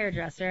went to my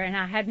hairdresser, and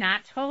I had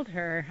not told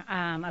her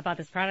about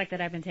this product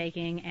that I've been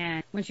taking,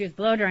 and when she was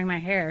blow drying my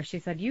hair, she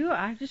said,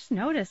 I just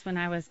noticed when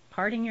I was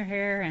parting your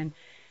hair and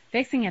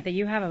fixing it that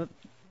you have a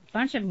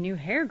bunch of new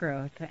hair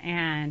growth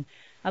and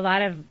a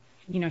lot of,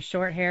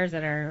 short hairs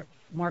that are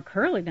more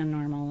curly than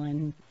normal.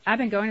 And I've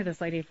been going to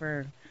this lady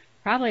for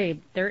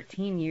probably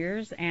 13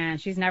 years, and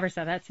she's never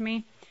said that to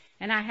me.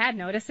 And I had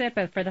noticed it,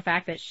 but for the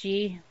fact that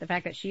she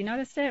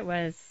noticed it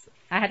was,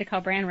 I had to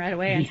call Brannon right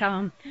away and tell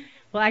him,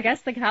 well, I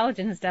guess the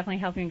collagen is definitely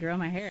helping grow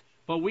my hair.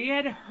 But we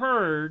had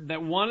heard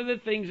that one of the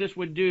things this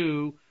would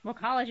do... Well,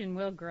 collagen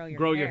will grow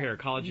your hair.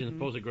 Collagen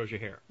supposedly grows your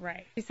hair.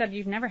 Right. She said,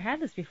 you've never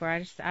had this before.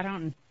 I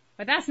don't...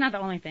 But that's not the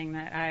only thing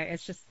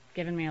it's just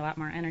given me a lot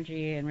more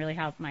energy and really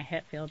helped my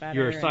hip feel better.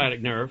 Your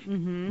sciatic nerve.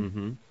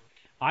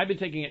 I've been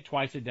taking it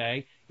twice a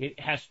day. It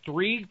has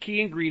 3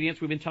 key ingredients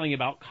we've been telling you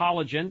about.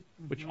 Collagen,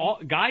 which all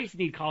guys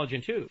need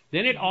collagen too.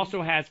 Then it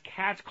also has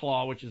cat's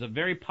claw, which is a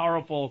very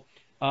powerful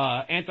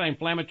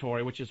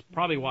anti-inflammatory, which is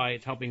probably why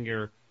it's helping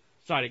your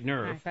sciatic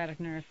nerve.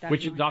 Sciatic nerve,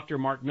 definitely. Which Dr.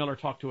 Mark Miller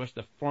talked to us,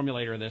 the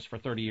formulator of this for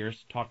 30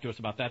 years, talked to us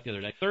about that the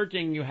other day. Third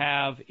thing you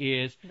have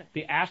is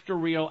the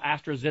Astroreal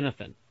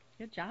Astrazenithin.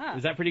 Good job.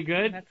 Is that pretty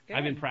good? That's good.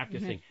 I've been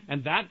practicing.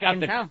 And that got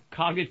the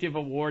Cognitive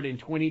Award in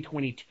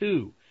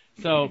 2022.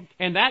 So,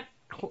 and that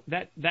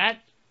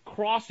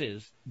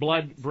crosses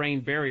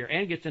blood-brain barrier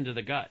and gets into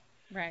the gut.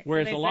 Right.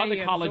 Whereas so a lot of the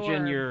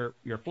collagen absorb...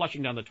 you're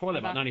flushing down the toilet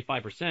about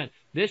 95%.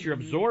 This you're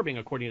absorbing,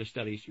 according to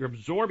studies, you're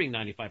absorbing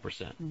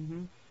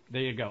 95%.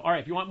 There you go. All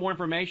right, if you want more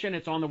information,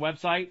 it's on the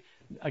website.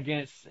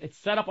 Again, it's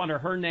set up under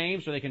her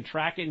name so they can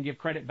track it and give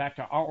credit back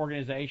to our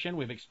organization.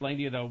 We've explained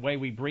to you the way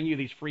we bring you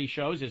these free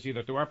shows is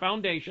either through our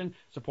foundation,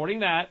 supporting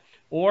that,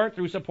 or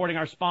through supporting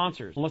our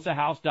sponsors.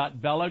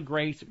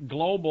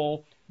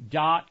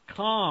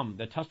 MelissaHowse.BellaGraceGlobal.com.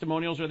 The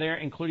testimonials are there,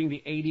 including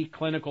the 80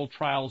 clinical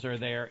trials are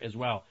there as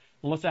well.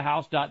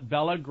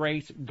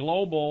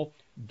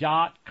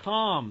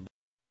 MelissaHowse.BellaGraceGlobal.com.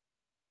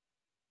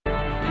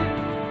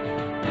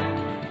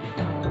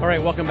 All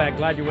right, welcome back.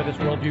 Glad you're with us.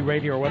 Worldview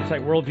Radio, our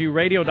website,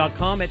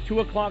 worldviewradio.com. At 2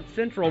 o'clock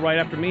Central, right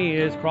after me,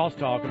 is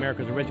Crosstalk,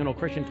 America's original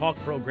Christian talk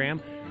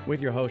program with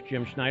your host,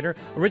 Jim Schneider.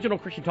 Original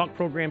Christian talk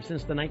program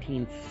since the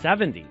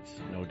 1970s,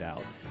 no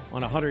doubt,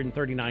 on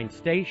 139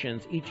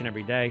 stations each and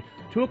every day.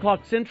 2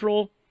 o'clock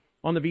Central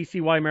on the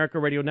VCY America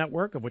Radio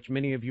Network, of which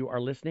many of you are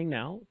listening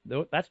now.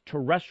 That's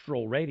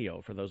terrestrial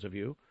radio for those of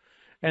you.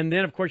 And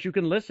then, of course, you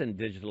can listen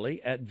digitally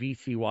at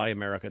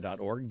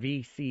vcyamerica.org.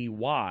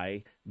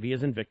 VCY, V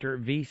as in Victor,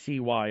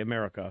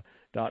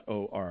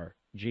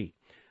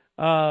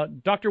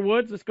 vcyamerica.org. Dr.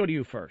 Woods, let's go to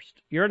you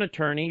first. You're an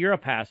attorney. You're a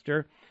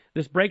pastor.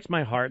 This breaks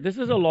my heart. This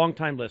is a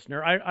longtime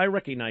listener. I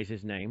recognize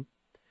his name.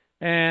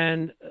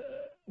 And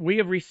we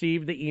have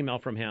received the email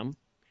from him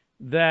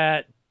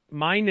that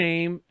my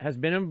name has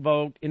been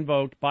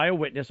invoked by a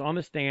witness on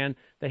the stand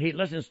that he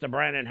listens to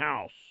Brannon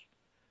Howse.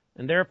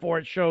 And therefore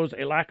it shows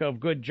a lack of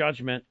good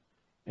judgment,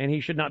 and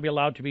he should not be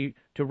allowed to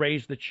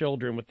raise the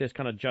children with this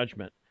kind of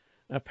judgment.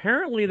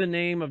 Apparently the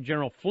name of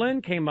General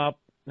Flynn came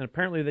up, and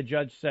apparently the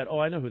judge said, oh,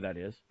 I know who that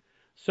is.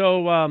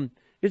 So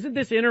Isn't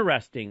this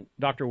interesting,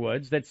 Dr.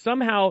 Woods, that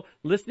somehow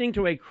listening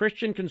to a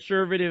Christian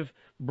conservative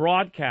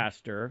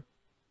broadcaster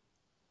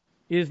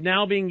is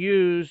now being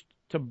used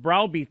to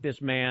browbeat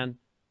this man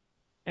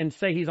and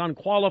say he's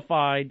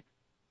unqualified,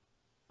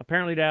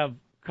 apparently to have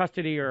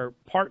custody or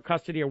part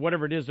custody or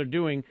whatever it is they're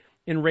doing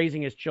in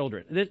raising his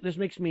children? This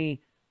makes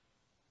me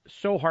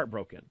so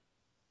heartbroken.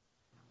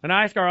 And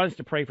I ask our audience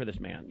to pray for this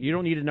man. You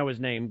don't need to know his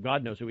name.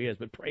 God knows who he is,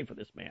 but pray for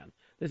this man.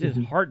 This is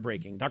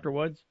heartbreaking. Dr.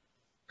 Woods?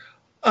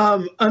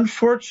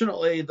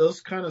 Unfortunately,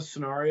 those kind of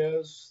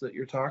scenarios that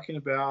you're talking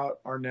about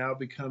are now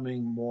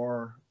becoming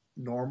more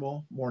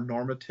normal, more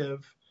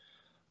normative.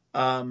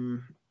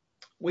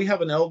 We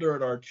have an elder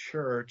at our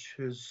church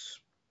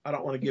who's, I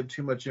don't want to give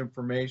too much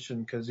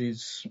information because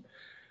he's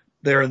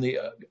there in the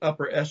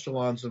upper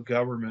echelons of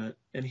government.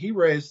 And he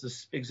raised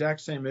this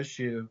exact same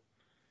issue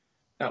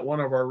at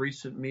one of our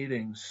recent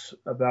meetings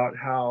about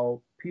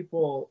how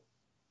people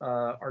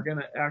are going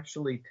to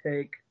actually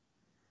take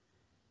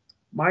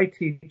my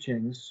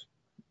teachings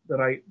that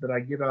I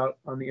give out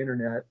on the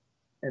internet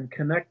and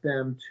connect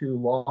them to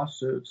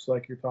lawsuits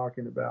like you're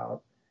talking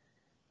about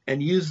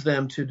and use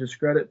them to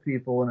discredit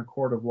people in a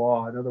court of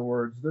law. In other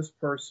words, this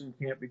person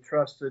can't be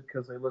trusted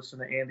because they listen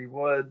to Andy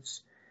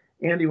Woods.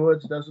 Andy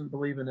Woods doesn't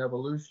believe in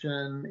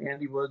evolution.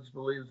 Andy Woods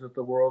believes that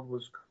the world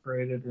was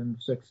created in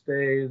 6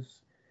 days.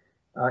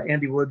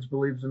 Andy Woods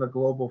believes in a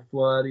global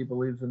flood. He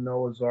believes in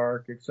Noah's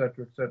Ark, et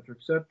cetera, et cetera,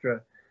 et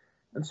cetera.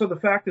 And so the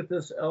fact that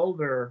this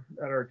elder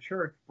at our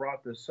church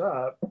brought this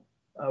up,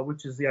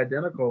 which is the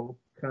identical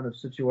kind of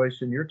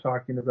situation you're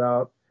talking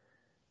about,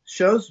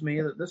 shows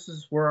me that this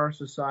is where our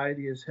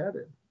society is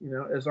headed. You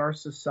know, as our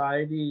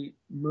society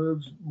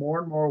moves more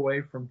and more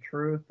away from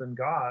truth and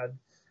God,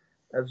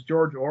 as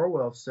George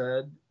Orwell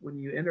said, when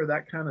you enter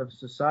that kind of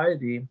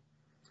society,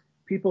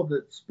 people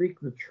that speak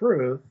the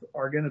truth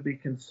are going to be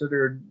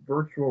considered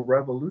virtual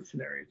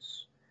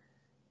revolutionaries.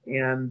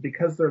 And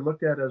because they're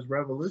looked at as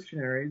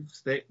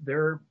revolutionaries,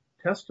 their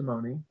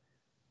testimony,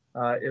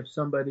 if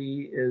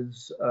somebody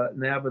is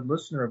an avid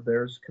listener of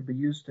theirs, could be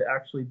used to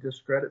actually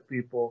discredit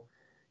people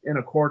in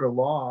a court of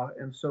law.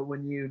 And so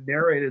when you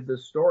narrated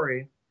this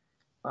story,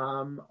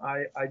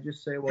 I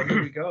just say, well,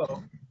 here we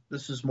go.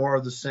 This is more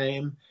of the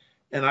same.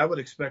 And I would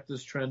expect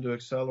this trend to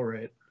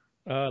accelerate.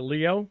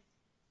 Leo?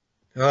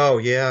 Oh,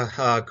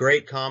 yeah.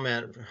 Great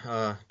comment,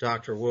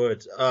 Dr.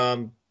 Woods.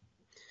 To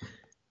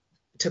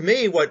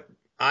me, what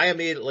I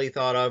immediately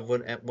thought of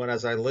when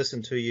as I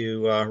listened to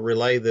you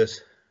relay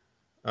this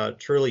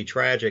truly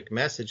tragic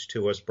message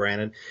to us,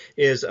 Brannon,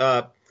 is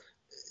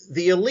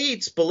the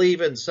elites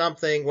believe in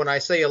something. When I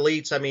say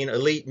elites, I mean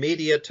elite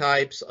media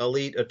types,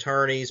 elite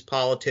attorneys,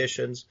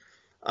 politicians,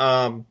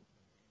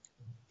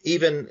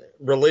 even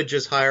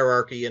religious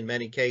hierarchy in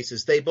many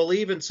cases. They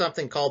believe in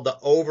something called the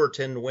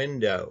Overton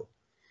window,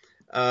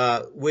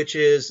 which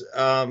is,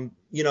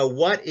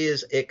 what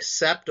is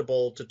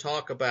acceptable to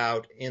talk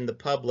about in the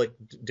public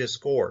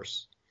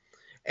discourse.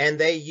 And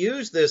they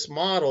use this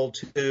model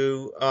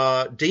to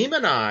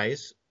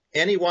demonize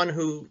anyone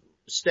who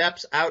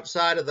steps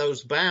outside of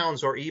those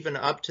bounds or even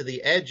up to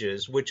the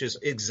edges, which is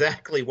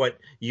exactly what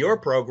your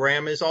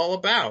program is all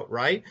about,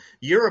 right?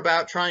 You're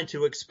about trying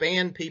to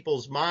expand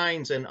people's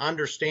minds and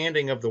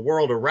understanding of the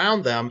world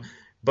around them.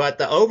 But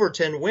the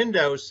Overton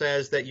window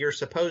says that you're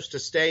supposed to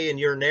stay in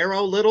your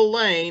narrow little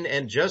lane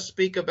and just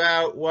speak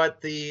about what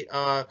the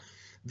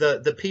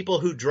people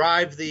who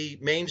drive the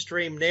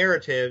mainstream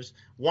narratives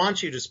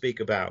want you to speak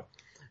about.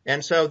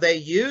 And so they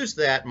use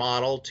that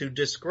model to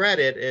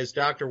discredit, as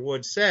Dr.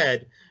 Wood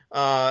said,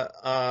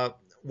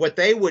 what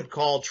they would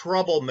call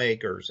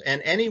troublemakers,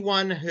 and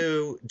anyone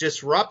who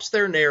disrupts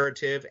their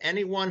narrative,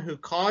 anyone who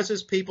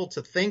causes people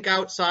to think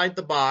outside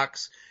the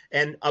box,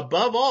 and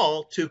above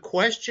all, to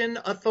question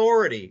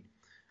authority.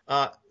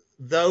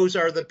 Those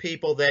are the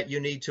people that you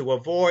need to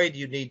avoid.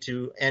 You need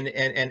to, and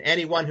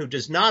anyone who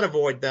does not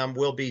avoid them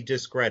will be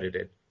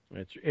discredited.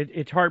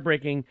 It's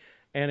heartbreaking.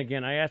 And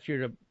again, I ask you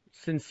to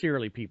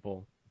sincerely,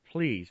 people,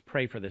 please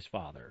pray for this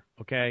father.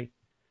 Okay.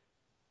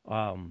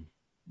 I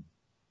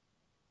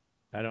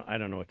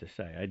don't know what to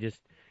say.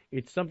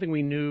 It's something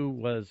we knew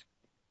was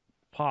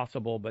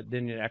possible, but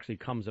then it actually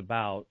comes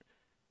about,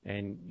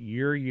 and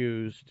you're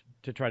used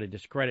to try to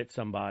discredit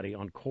somebody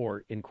in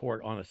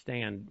court on a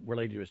stand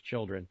related to his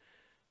children.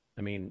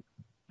 I mean,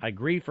 I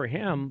grieve for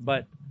him,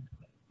 but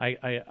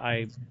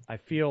I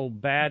feel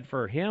bad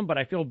for him, but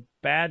I feel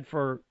bad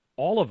for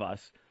all of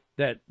us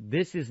that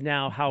this is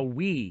now how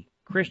we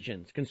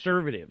Christians,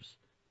 conservatives,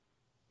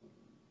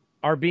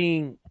 are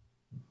being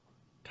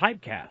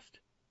typecast.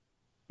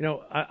 You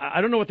know,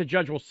 I don't know what the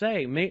judge will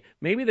say.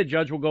 Maybe the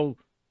judge will go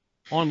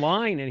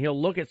online and he'll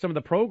look at some of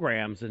the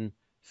programs and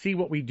see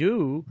what we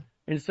do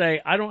and say,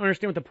 I don't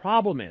understand what the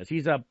problem is.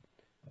 He's a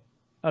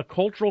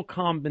cultural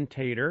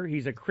commentator.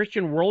 He's a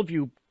Christian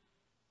worldview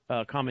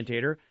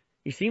commentator.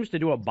 He seems to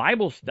do a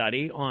Bible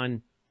study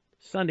on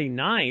Sunday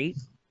night.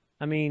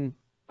 I mean,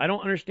 I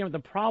don't understand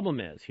what the problem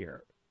is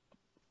here.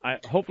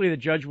 Hopefully the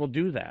judge will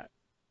do that.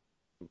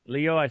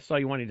 Leo, I saw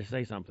you wanted to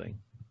say something.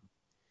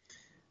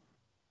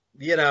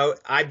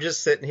 I'm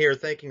just sitting here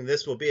thinking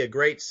this will be a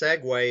great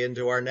segue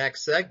into our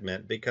next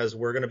segment, because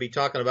we're going to be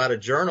talking about a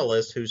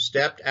journalist who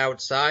stepped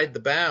outside the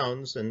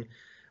bounds and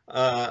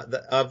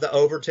of the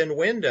Overton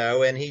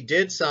window, and he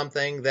did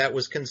something that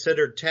was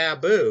considered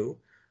taboo,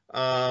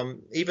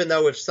 even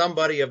though if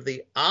somebody of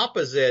the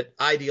opposite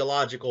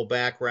ideological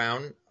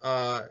background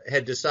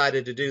had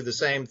decided to do the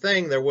same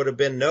thing, there would have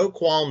been no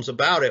qualms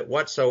about it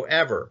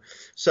whatsoever.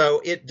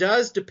 So it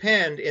does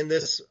depend in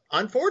this,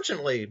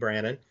 unfortunately,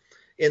 Brannon,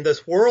 in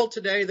this world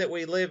today that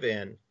we live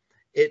in,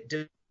 it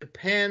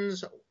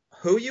depends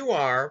who you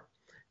are,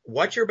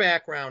 what your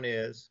background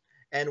is,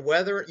 and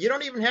whether you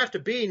don't even have to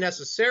be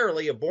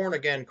necessarily a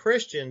born-again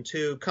Christian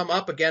to come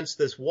up against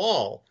this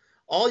wall.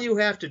 All you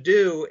have to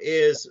do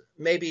is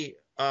maybe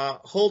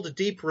hold a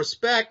deep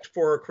respect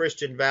for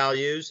Christian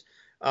values,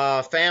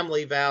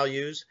 family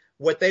values,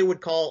 what they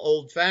would call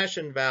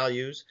old-fashioned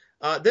values.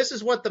 This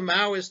is what the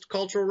Maoist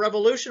Cultural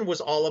Revolution was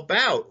all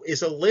about,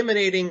 is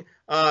eliminating,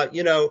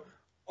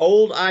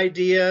 old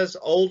ideas,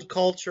 old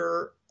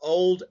culture,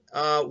 old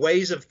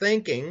ways of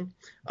thinking.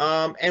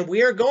 And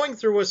we are going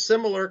through a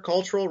similar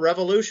cultural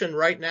revolution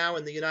right now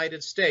in the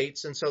United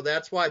States. And so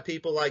that's why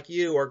people like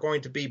you are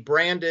going to be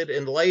branded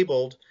and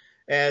labeled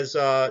as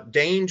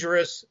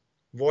dangerous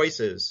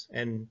voices,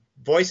 and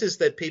voices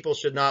that people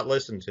should not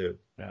listen to.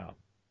 Yeah.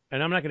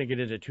 And I'm not going to get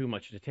into too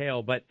much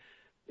detail, but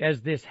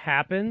as this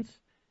happens,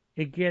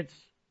 it gets,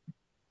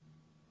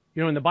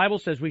 and the Bible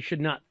says we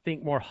should not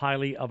think more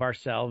highly of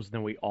ourselves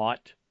than we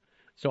ought.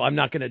 So I'm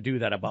not going to do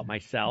that about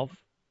myself.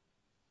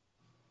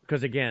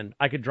 Because, again,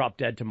 I could drop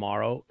dead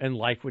tomorrow and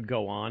life would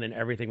go on and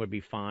everything would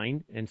be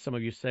fine. And some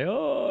of you say,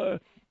 oh,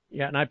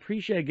 yeah. And I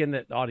appreciate, again,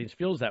 that the audience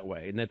feels that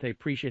way and that they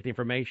appreciate the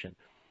information.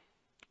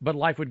 But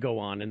life would go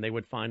on and they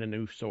would find a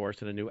new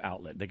source and a new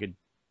outlet. They could,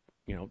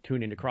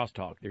 tune into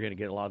Crosstalk. They're going to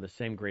get a lot of the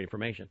same great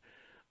information.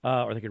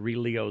 Or they could read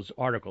Leo's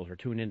articles or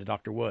tune into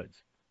Dr.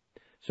 Woods.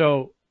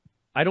 So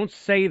I don't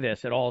say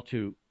this at all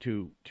to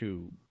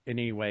in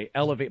any way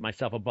elevate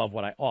myself above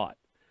what I ought.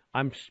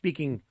 I'm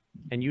speaking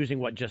and using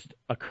what just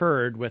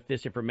occurred with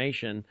this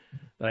information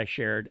that I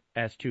shared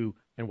as to,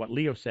 and what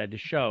Leo said, to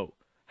show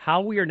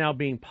how we are now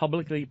being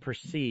publicly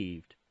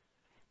perceived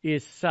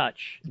is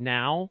such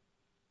now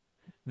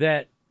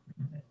that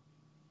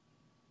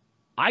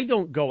I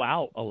don't go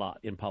out a lot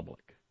in public.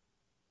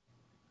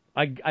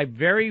 I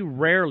very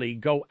rarely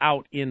go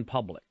out in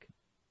public.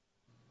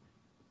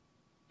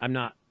 I'm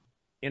not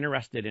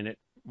interested in it,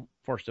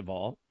 first of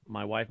all.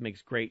 My wife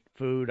makes great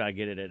food. I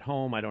get it at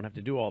home. I don't have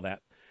to do all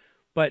that.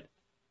 But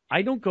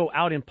I don't go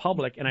out in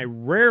public, and I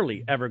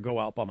rarely ever go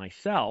out by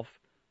myself,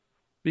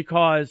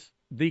 because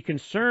the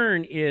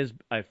concern is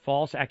a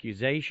false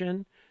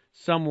accusation,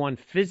 someone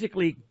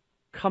physically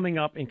coming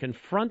up and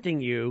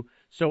confronting you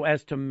so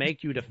as to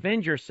make you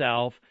defend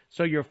yourself,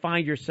 so you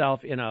find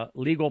yourself in a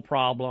legal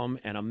problem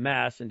and a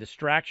mess and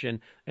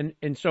distraction.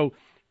 And so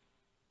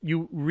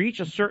you reach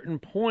a certain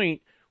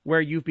point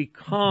where you've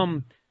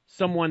become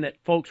someone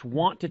that folks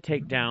want to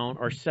take down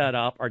or set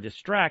up or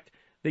distract,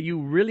 that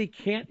you really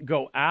can't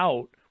go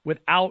out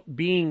without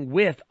being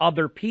with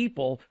other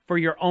people for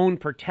your own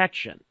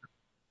protection.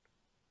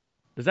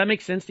 Does that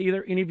make sense to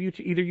either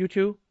you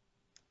two?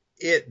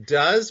 It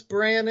does,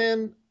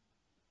 Brannon,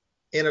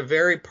 in a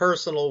very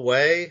personal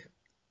way.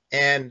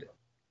 And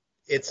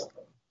it's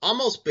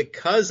almost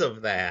because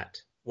of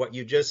that, what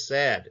you just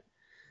said,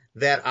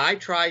 that I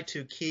try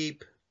to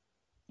keep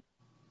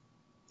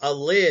a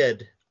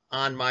lid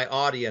on my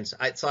audience.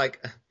 It's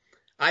like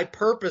I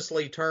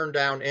purposely turn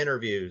down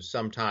interviews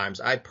sometimes.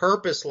 I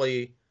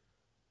purposely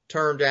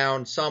turn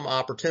down some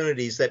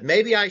opportunities that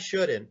maybe I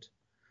shouldn't,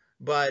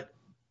 but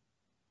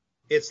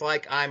it's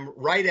like I'm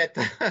at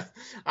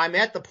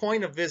the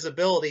point of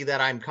visibility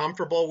that I'm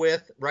comfortable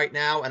with right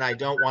now, and I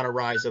don't want to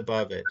rise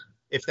above it,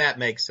 if that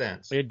makes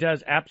sense. It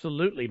does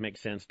absolutely make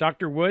sense.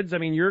 Dr. Woods, I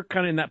mean, you're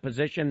kind of in that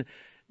position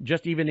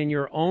just even in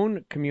your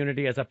own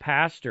community as a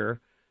pastor,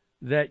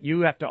 that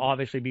you have to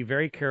obviously be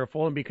very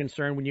careful and be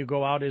concerned when you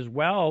go out as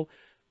well,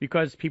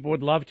 because people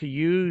would love to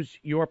use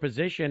your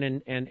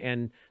position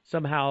and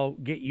somehow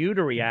get you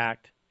to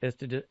react as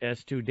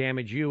to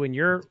damage you and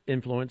your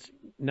influence,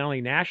 not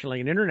only nationally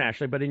and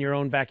internationally, but in your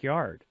own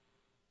backyard.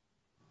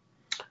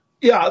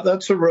 Yeah,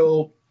 that's a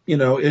real,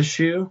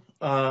 issue.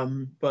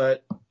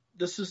 But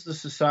this is the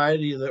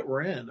society that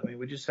we're in. I mean,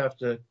 we just have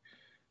to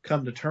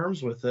come to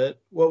terms with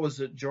it. What was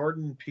it,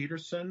 Jordan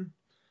Peterson?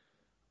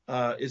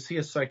 Is he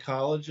a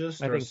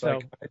psychologist? I think so.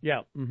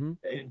 Yeah. Mm-hmm.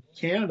 In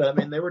Canada, I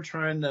mean, they were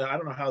trying to, I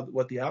don't know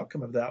what the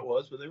outcome of that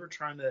was, but they were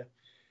trying to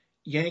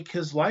yank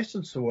his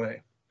license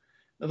away.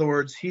 In other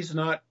words, he's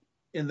not,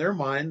 in their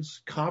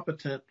minds,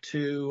 competent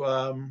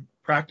to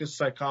practice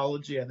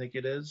psychology, I think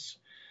it is,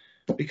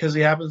 because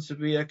he happens to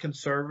be a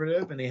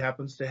conservative and he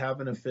happens to have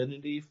an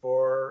affinity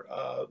for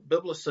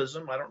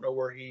biblicism. I don't know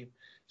where he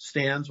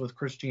stands with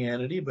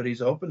Christianity, but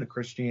he's open to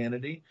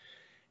Christianity.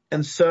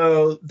 And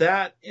so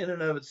that in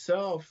and of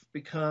itself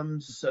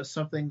becomes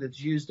something that's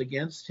used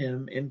against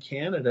him in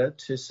Canada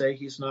to say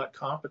he's not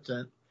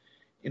competent,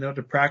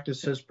 to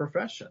practice his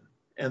profession.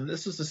 And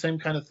this is the same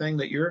kind of thing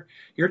that you're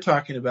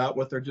talking about,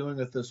 what they're doing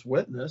with this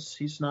witness.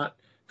 He's not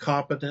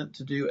competent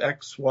to do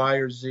X, Y,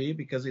 or Z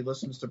because he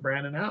listens to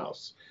Brannon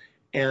Howse.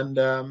 And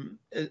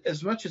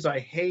as much as I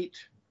hate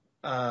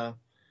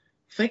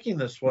thinking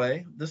this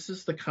way, this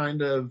is the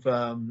kind of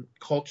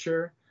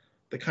culture,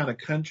 the kind of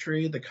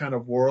country, the kind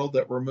of world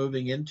that we're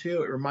moving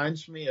into. It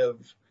reminds me of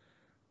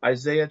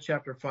Isaiah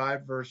chapter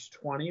 5, verse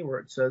 20, where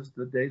it says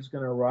the day's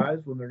going to arise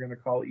when they're going to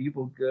call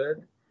evil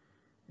good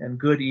and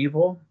good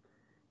evil.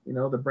 You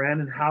know, the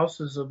Brannon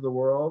Houses of the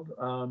world,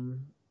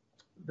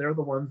 they're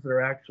the ones that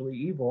are actually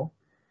evil.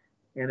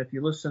 And if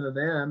you listen to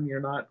them,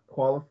 you're not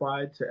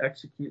qualified to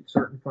execute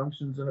certain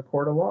functions in a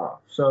court of law.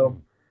 So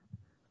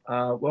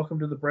welcome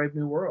to the brave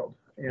new world.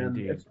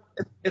 And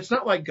it's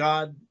not like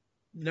God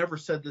never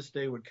said this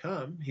day would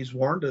come. He's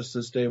warned us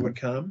this day would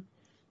come.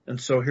 And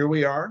so here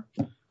we are.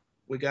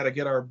 We got to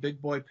get our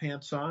big boy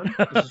pants on.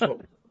 This is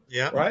what,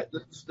 right?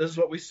 This is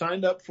what we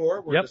signed up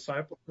for. We're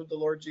disciples of the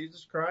Lord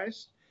Jesus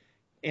Christ.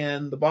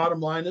 And the bottom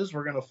line is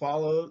we're going to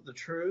follow the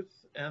truth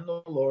and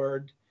the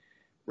Lord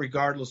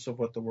regardless of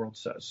what the world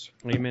says.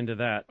 Amen to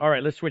that. All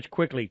right, let's switch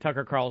quickly.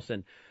 Tucker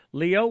Carlson.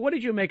 Leo, what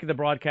did you make of the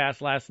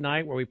broadcast last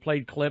night where we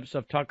played clips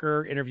of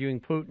Tucker interviewing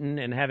Putin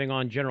and having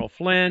on General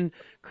Flynn,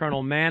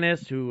 Colonel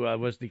Mannis, who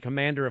was the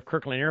commander of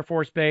Kirkland Air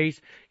Force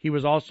Base? He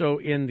was also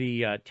in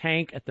the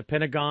tank at the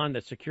Pentagon,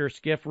 the secure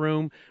skiff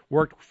room,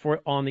 worked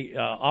on the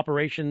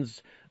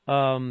operations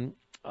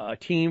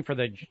team for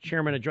the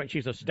chairman of Joint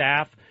Chiefs of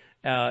Staff.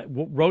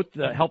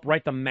 Helped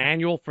write the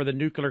manual for the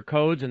nuclear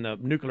codes and the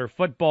nuclear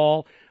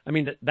football. I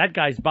mean, that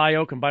guy's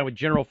bio combined with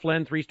General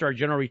Flynn, 3-star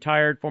general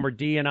retired, former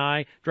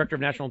DNI, director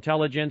of national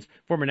intelligence,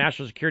 former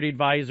national security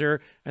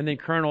advisor, and then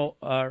Colonel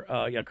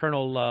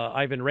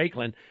Ivan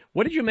Raiklan.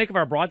 What did you make of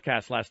our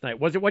broadcast last night?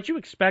 Was it what you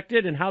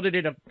expected, and how did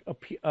it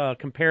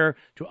compare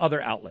to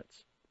other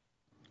outlets?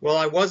 Well,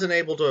 I wasn't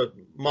able to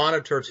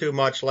monitor too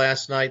much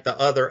last night, the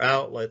other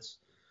outlets.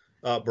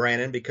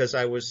 Brannon, because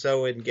I was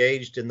so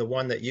engaged in the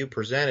one that you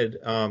presented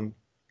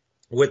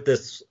with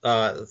this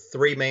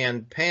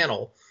three-man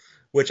panel,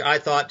 which I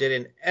thought did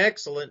an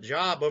excellent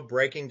job of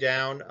breaking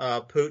down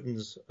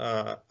Putin's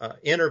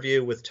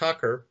interview with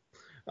Tucker.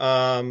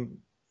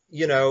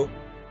 You know,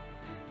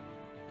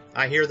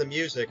 I hear the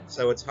music,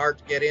 so it's hard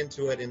to get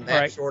into it in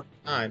that short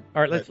time.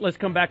 All right, let's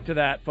come back to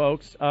that,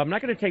 folks. I'm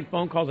not going to take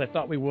phone calls. I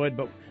thought we would,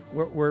 but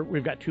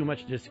we've got too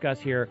much to discuss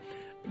here.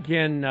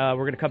 Again, we're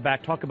going to come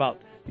back, talk about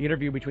the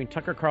interview between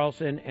Tucker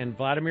Carlson and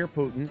Vladimir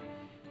Putin.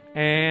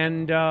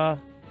 And, the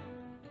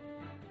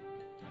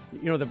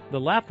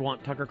left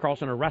want Tucker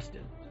Carlson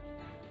arrested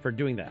for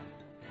doing that.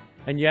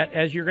 And yet,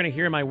 as you're going to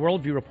hear in my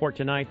Worldview report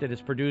tonight that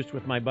is produced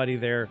with my buddy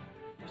there,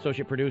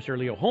 associate producer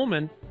Leo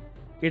Holman,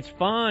 it's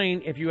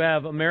fine if you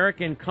have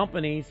American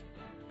companies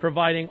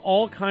providing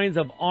all kinds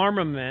of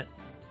armament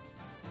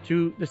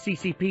to the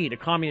CCP, to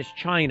Communist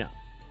China.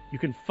 You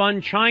can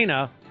fund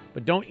China,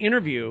 but don't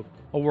interview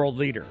a world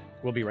leader.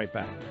 We'll be right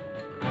back.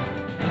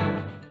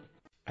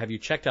 Have you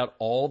checked out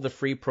all the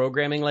free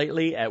programming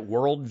lately at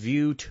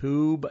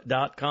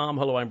worldviewtube.com?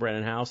 Hello, I'm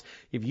Brannon Howse.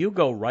 If you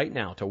go right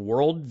now to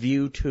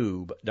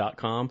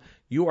worldviewtube.com,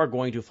 you are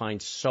going to find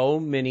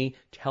so many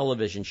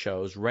television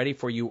shows ready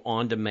for you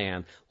on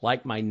demand,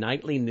 like my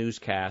nightly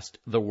newscast,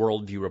 The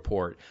Worldview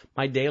Report,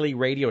 my daily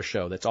radio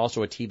show that's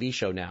also a TV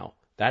show now.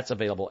 That's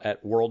available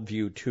at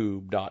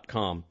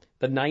worldviewtube.com.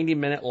 The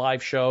 90-minute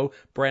live show,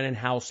 Brannon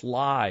Howse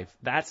Live,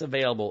 that's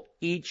available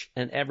each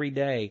and every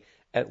day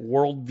at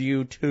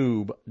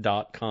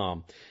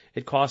worldviewtube.com.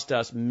 It costs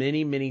us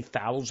many, many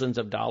thousands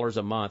of dollars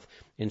a month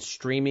in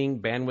streaming,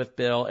 bandwidth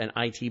bill, and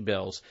IT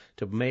bills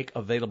to make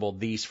available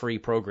these free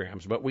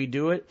programs. But we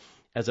do it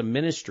as a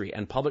ministry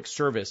and public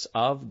service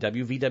of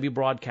WVW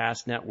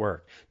Broadcast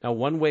Network. Now,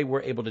 one way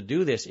we're able to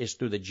do this is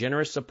through the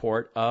generous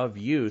support of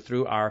you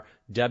through our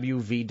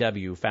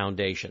WVW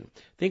Foundation.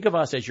 Think of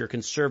us as your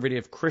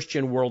conservative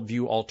Christian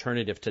worldview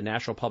alternative to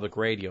National Public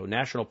Radio,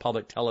 National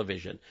Public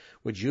Television.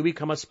 Would you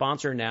become a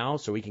sponsor now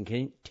so we can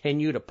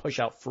continue to push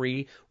out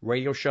free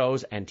radio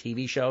shows and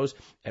TV shows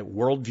at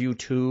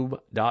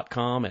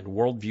worldviewtube.com and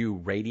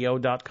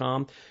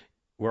worldviewradio.com?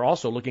 We're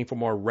also looking for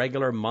more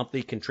regular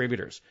monthly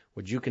contributors.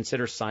 Would you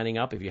consider signing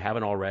up if you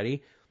haven't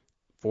already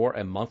for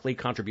a monthly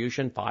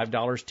contribution, $5,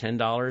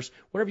 $10,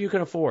 whatever you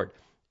can afford?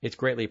 It's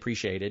greatly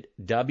appreciated.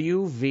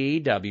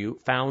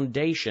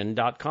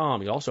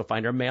 WVWFoundation.com. You'll also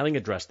find our mailing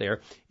address there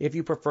if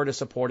you prefer to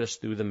support us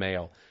through the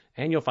mail.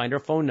 And you'll find our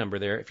phone number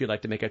there if you'd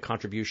like to make a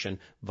contribution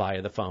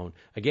via the phone.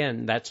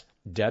 Again, that's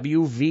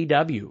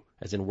WVW,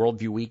 as in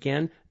Worldview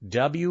Weekend,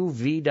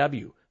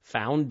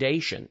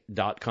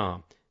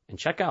 WVWFoundation.com. And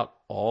check out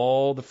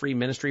all the free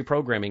ministry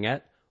programming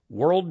at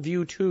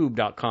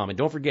worldviewtube.com. And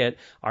don't forget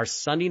our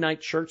Sunday night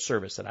church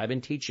service that I've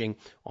been teaching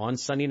on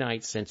Sunday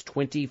nights since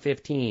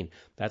 2015.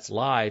 That's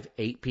live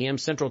 8 p.m.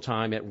 Central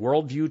Time at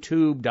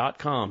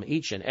worldviewtube.com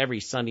each and every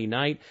Sunday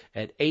night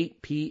at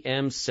 8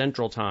 p.m.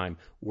 Central Time.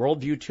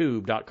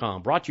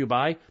 Worldviewtube.com. Brought to you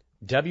by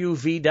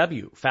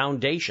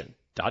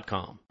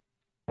WVWFoundation.com.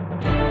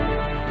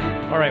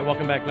 All right,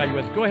 welcome back. Glad you're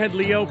with us. Go ahead,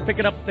 Leo. Pick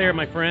it up there,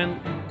 my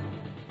friend.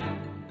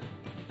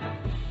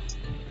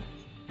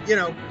 you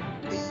know,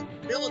 the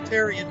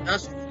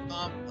military-industrial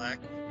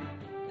complex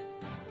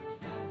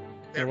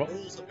that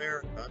rules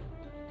America.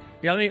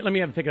 Yeah, let me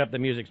have to pick it up. The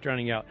music's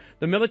drowning out.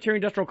 The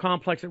military-industrial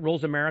complex that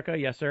rules America.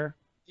 Yes, sir.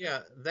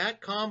 Yeah,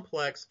 that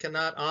complex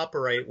cannot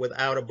operate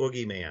without a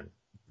boogeyman.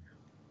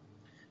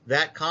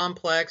 That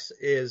complex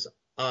is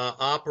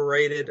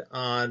operated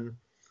on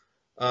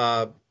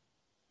the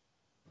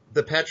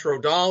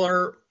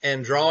petrodollar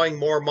and drawing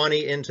more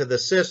money into the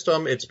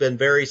system. It's been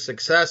very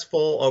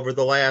successful over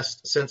the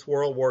last, since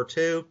World War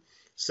II,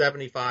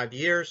 75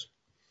 years.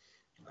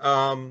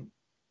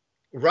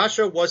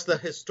 Russia was the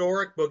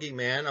historic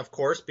boogeyman, of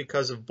course,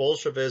 because of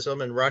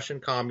Bolshevism and Russian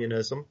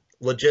communism,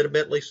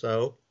 legitimately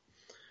so.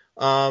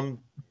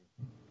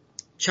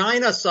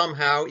 China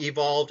somehow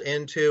evolved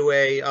into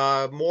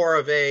a more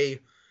of a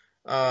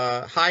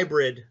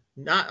hybrid.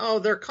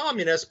 They're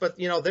communists, but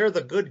they're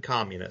the good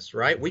communists,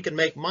 right? We can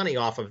make money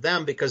off of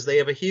them because they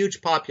have a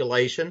huge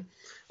population.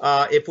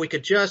 If we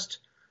could just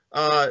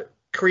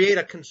create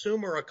a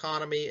consumer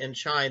economy in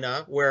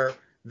China where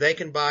they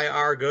can buy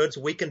our goods,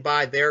 we can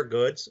buy their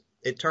goods.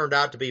 It turned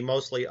out to be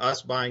mostly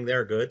us buying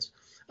their goods.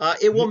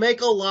 It will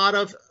make a lot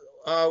of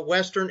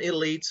Western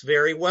elites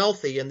very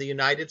wealthy in the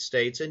United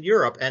States and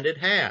Europe, and it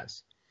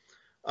has.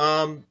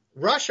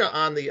 Russia,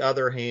 on the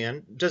other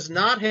hand, does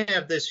not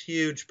have this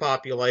huge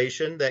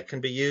population that can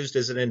be used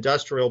as an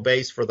industrial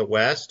base for the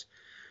West.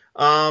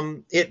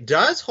 It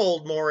does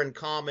hold more in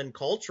common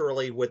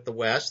culturally with the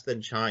West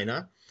than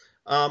China,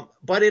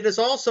 but it is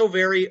also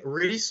very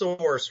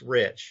resource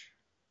rich.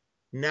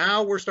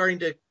 Now we're starting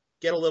to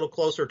get a little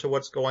closer to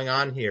what's going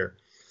on here.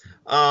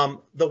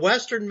 The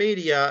Western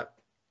media,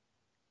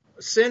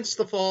 since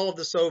the fall of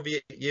the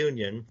Soviet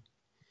Union,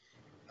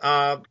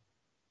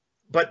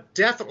 but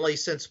definitely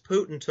since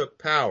Putin took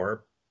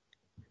power,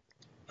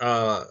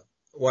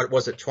 what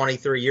was it,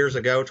 23 years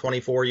ago,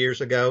 24 years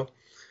ago,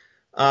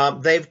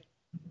 they've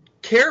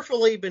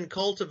carefully been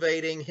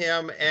cultivating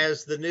him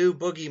as the new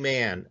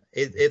boogeyman.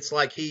 It's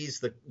like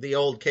he's the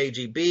old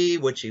KGB,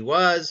 which he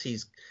was.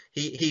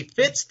 He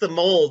fits the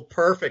mold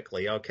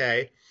perfectly,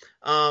 okay?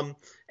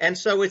 And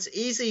so it's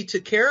easy to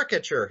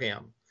caricature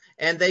him,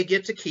 and they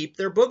get to keep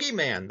their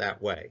boogeyman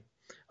that way.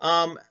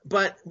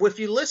 But if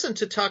you listen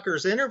to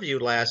Tucker's interview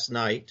last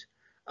night,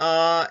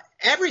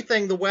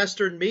 everything the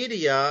Western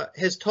media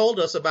has told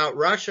us about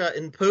Russia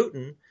and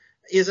Putin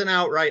is an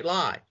outright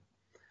lie.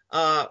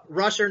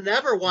 Russia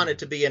never wanted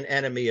to be an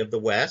enemy of the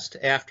West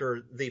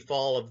after the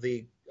fall of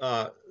the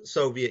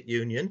Soviet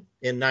Union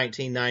in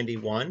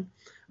 1991.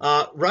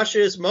 Russia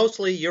is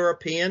mostly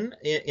European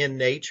in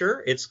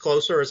nature. It's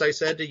closer, as I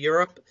said,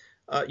 to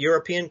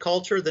European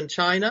culture than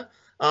China.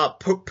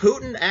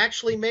 Putin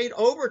actually made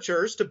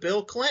overtures to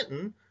Bill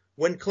Clinton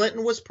when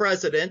Clinton was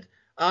president,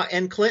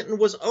 and Clinton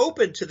was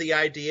open to the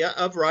idea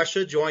of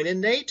Russia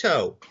joining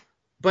NATO.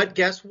 But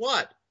guess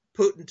what?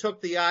 Putin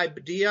took the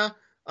idea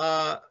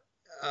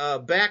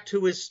back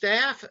to his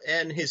staff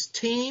and his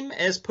team,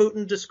 as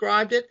Putin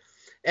described it,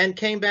 and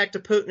came back to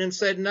Putin and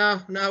said,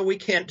 no, we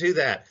can't do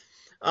that.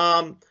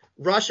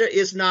 Russia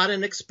is not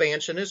an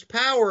expansionist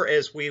power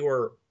as we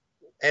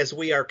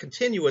are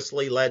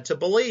continuously led to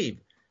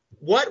believe.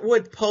 What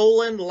would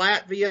Poland,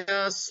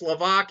 Latvia,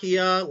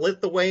 Slovakia,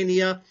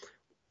 Lithuania,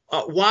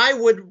 why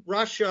would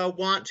Russia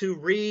want to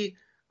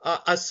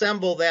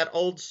reassemble that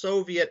old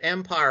Soviet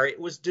empire? It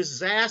was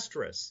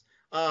disastrous.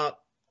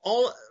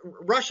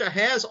 Russia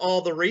has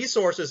all the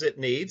resources it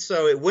needs,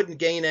 so it wouldn't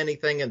gain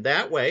anything in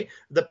that way.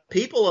 The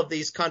people of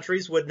these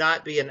countries would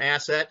not be an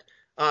asset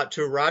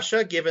to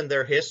Russia, given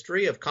their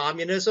history of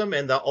communism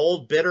and the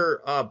old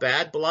bitter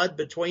bad blood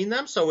between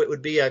them. So it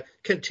would be a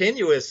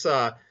continuous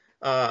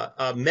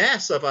a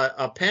mess of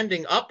a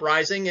pending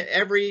uprising.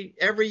 Every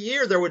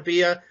year there would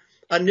be a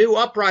new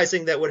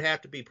uprising that would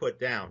have to be put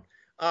down.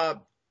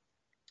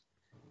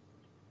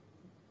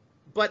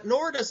 But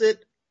nor does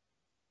it,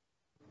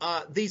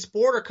 these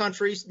border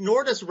countries,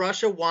 nor does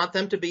Russia want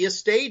them to be a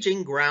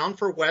staging ground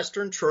for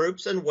Western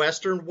troops and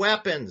Western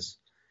weapons.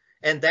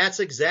 And that's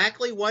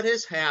exactly what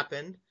has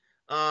happened.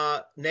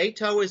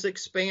 NATO has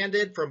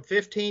expanded from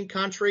 15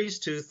 countries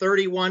to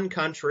 31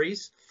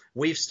 countries.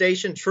 We've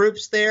stationed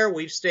troops there.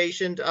 We've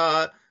stationed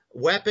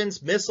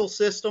weapons, missile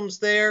systems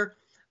there.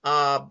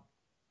 And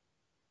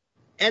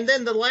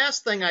then the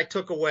last thing I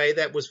took away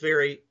that was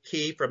very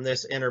key from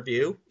this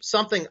interview,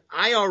 something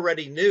I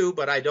already knew,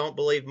 but I don't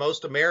believe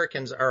most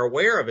Americans are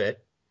aware of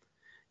it.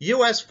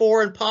 U.S.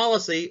 foreign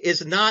policy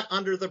is not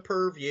under the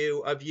purview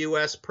of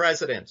U.S.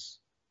 presidents.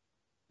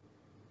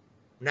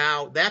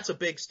 Now, that's a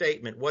big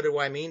statement. What do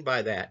I mean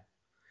by that?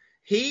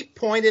 He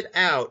pointed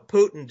out,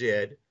 Putin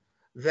did,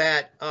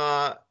 that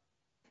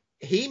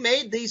he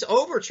made these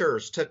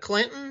overtures to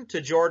Clinton, to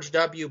George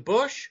W.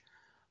 Bush.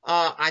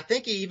 I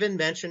think he even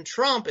mentioned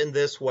Trump in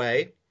this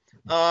way.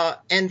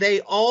 And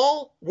they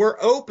all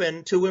were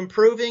open to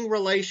improving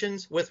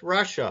relations with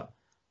Russia.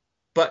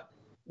 But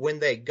when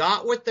they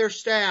got with their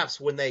staffs,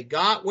 when they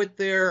got with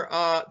their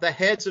the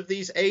heads of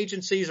these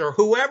agencies or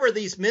whoever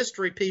these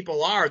mystery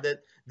people are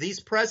that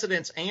these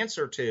presidents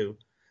answer to,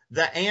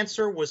 the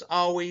answer was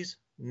always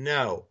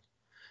no.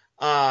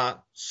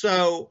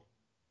 So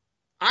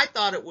I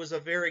thought it was a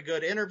very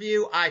good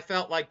interview. I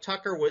felt like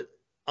Tucker was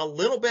a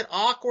little bit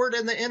awkward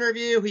in the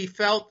interview.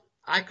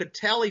 I could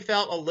tell he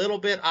felt a little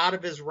bit out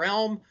of his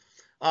realm.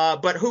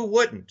 But who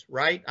wouldn't,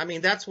 right? I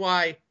mean, that's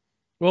why.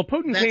 Well,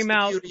 Putin that's came the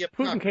out. beauty of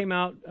Putin Tucker. came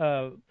out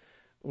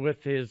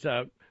with his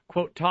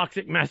quote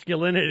toxic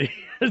masculinity,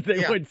 as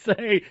they would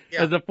say,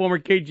 as a former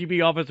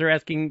KGB officer,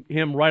 asking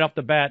him right off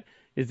the bat,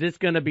 "Is this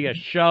going to be a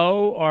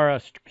show or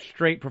a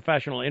straight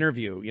professional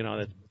interview?" You know,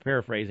 that's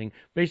paraphrasing.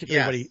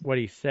 Basically, what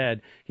he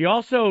said. He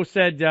also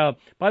said,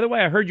 "By the way,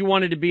 I heard you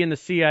wanted to be in the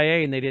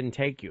CIA and they didn't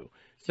take you."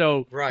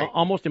 So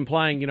almost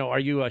implying, are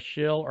you a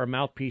shill or a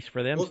mouthpiece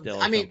for them still?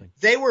 I mean,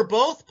 they were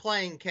both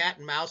playing cat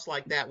and mouse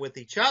like that with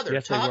each other.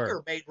 Yes,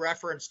 Tucker made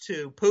reference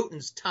to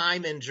Putin's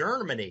time in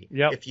Germany,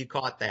 if you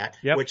caught that,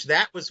 which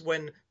that was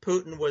when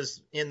Putin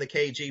was in the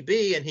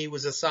KGB and he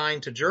was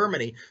assigned to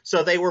Germany.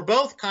 So they were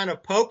both kind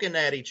of poking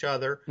at each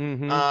other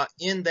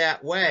in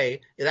that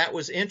way. That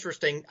was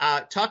interesting.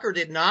 Tucker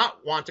did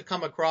not want to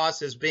come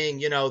across as being,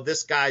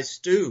 this guy's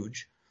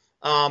stooge.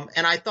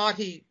 And I thought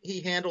he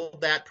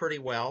handled that pretty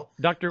well.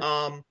 Dr.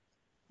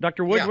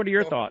 Woods, what are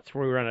your thoughts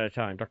before we run out of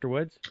time? Dr.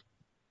 Woods?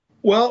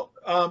 Well,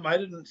 I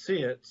didn't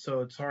see it,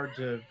 so it's hard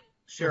to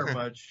share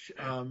much.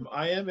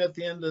 I am, at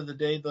the end of the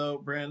day, though,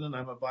 Brandon,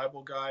 I'm a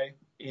Bible guy,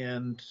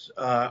 and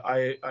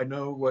I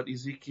know what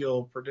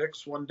Ezekiel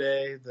predicts one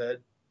day,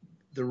 that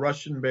the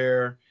Russian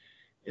bear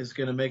is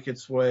going to make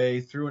its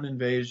way through an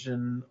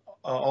invasion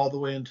all the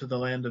way into the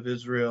land of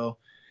Israel.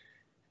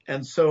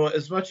 And so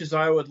as much as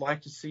I would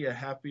like to see a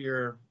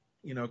happier,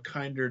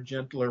 kinder,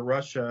 gentler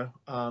Russia,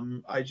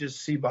 I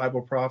just see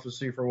Bible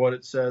prophecy for what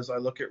it says. I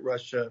look at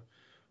Russia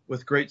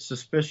with great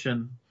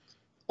suspicion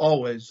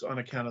always on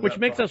account of Which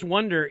that makes prophecy. us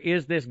wonder,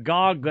 is this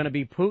Gog going to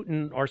be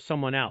Putin or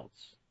someone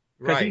else?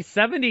 Because he's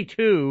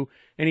 72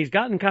 and he's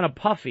gotten kind of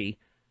puffy,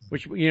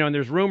 which, and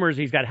there's rumors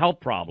he's got health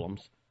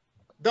problems.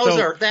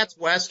 That's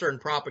Western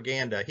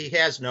propaganda. He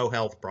has no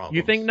health problems.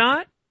 You think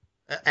not?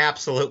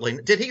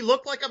 Absolutely. Did he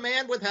look like a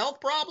man with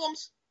health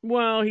problems?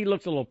 Well, he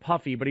looks a little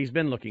puffy, but he's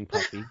been looking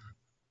puffy.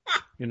 I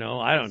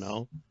don't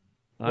know.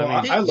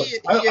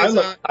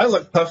 I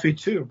look puffy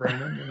too,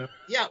 Brandon.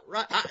 Yeah,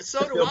 right. So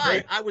do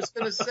I. I was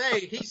going to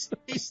say he's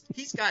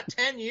got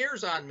 10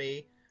 years on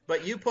me,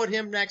 but you put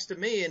him next to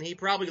me, and he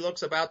probably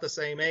looks about the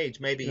same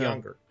age, maybe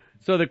younger.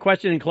 So the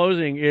question in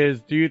closing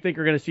is, do you think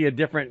we're going to see a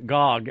different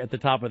Gog at the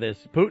top of this?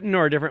 Putin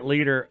or a different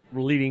leader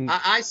leading?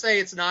 I say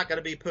it's not going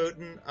to be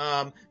Putin.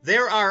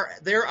 There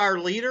are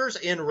leaders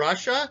in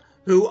Russia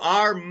who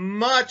are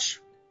much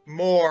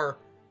more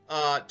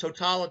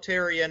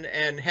totalitarian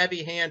and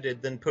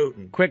heavy-handed than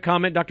Putin. Quick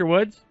comment, Dr.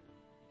 Woods?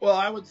 Well,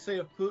 I would say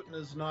if Putin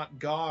is not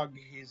Gog,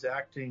 he's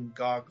acting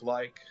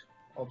Gog-like.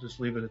 I'll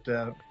just leave it at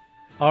that.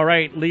 All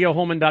right,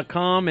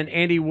 leoholman.com and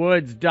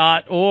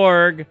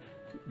andywoods.org.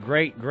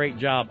 Great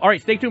job. All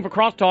right, stay tuned for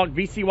Crosstalk,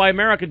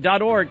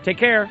 vcyamerica.org. Take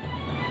care.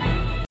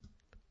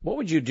 What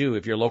would you do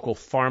if your local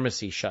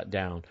pharmacy shut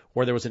down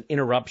or there was an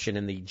interruption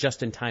in the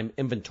just-in-time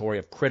inventory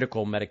of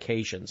critical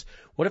medications?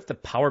 What if the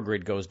power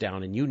grid goes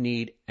down and you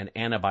need an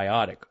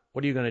antibiotic?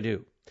 What are you going to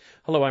do?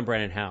 Hello, I'm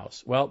Brannon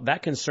Howse. Well,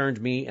 that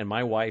concerned me and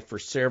my wife for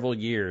several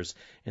years,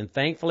 and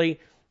thankfully,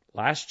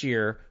 last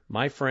year,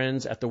 my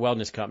friends at the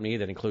Wellness Company,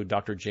 that include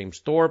Dr. James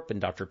Thorpe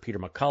and Dr. Peter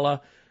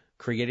McCullough,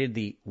 created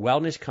the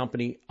Wellness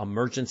Company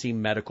Emergency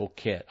Medical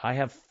Kit. I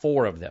have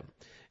 4 of them.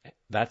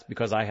 That's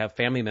because I have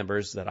family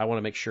members that I want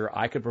to make sure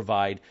I could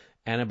provide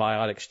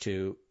antibiotics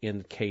to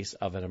in case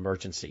of an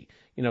emergency.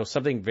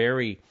 Something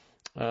very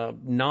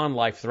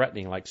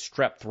non-life-threatening like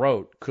strep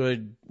throat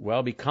could,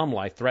 become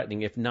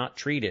life-threatening if not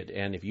treated.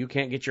 And if you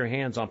can't get your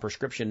hands on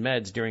prescription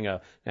meds during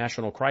a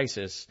national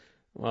crisis,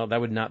 well,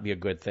 that would not be a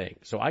good thing.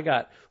 So I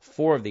got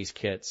 4 of these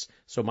kits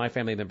so my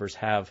family members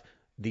have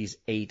these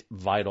 8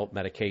 vital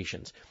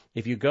medications.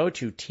 If you go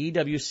to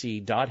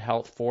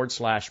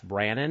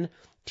twc.health/Brannon,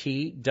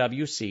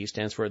 TWC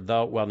stands for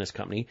The Wellness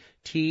Company,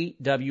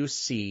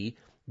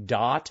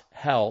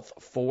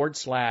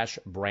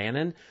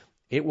 twc.health/Brannon,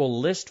 it will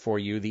list for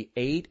you the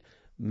 8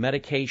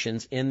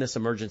 medications in this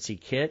emergency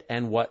kit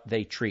and what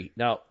they treat.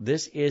 Now,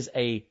 this is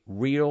a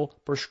real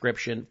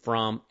prescription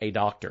from a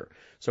doctor.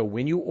 So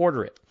when you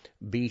order it,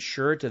 be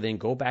sure to then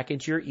go back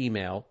into your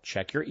email,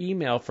 check your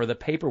email for the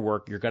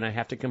paperwork you're going to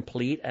have to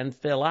complete and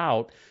fill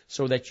out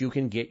so that you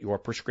can get your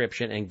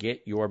prescription and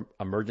get your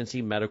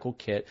emergency medical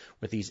kit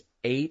with these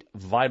 8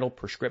 vital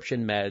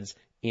prescription meds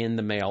in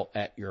the mail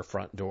at your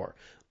front door.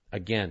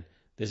 Again,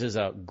 this is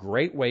a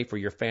great way for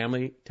your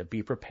family to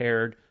be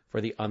prepared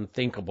for the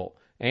unthinkable.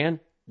 And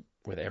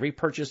with every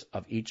purchase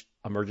of each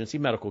emergency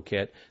medical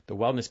kit, the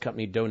Wellness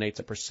Company donates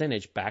a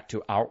percentage back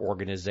to our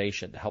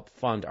organization to help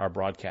fund our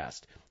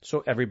broadcast.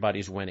 So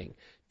everybody's winning.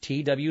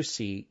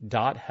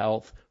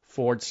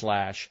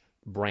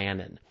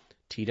 twc.health/Brannon.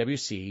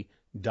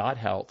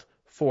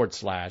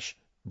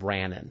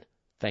 twc.health/Brannon.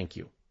 Thank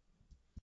you.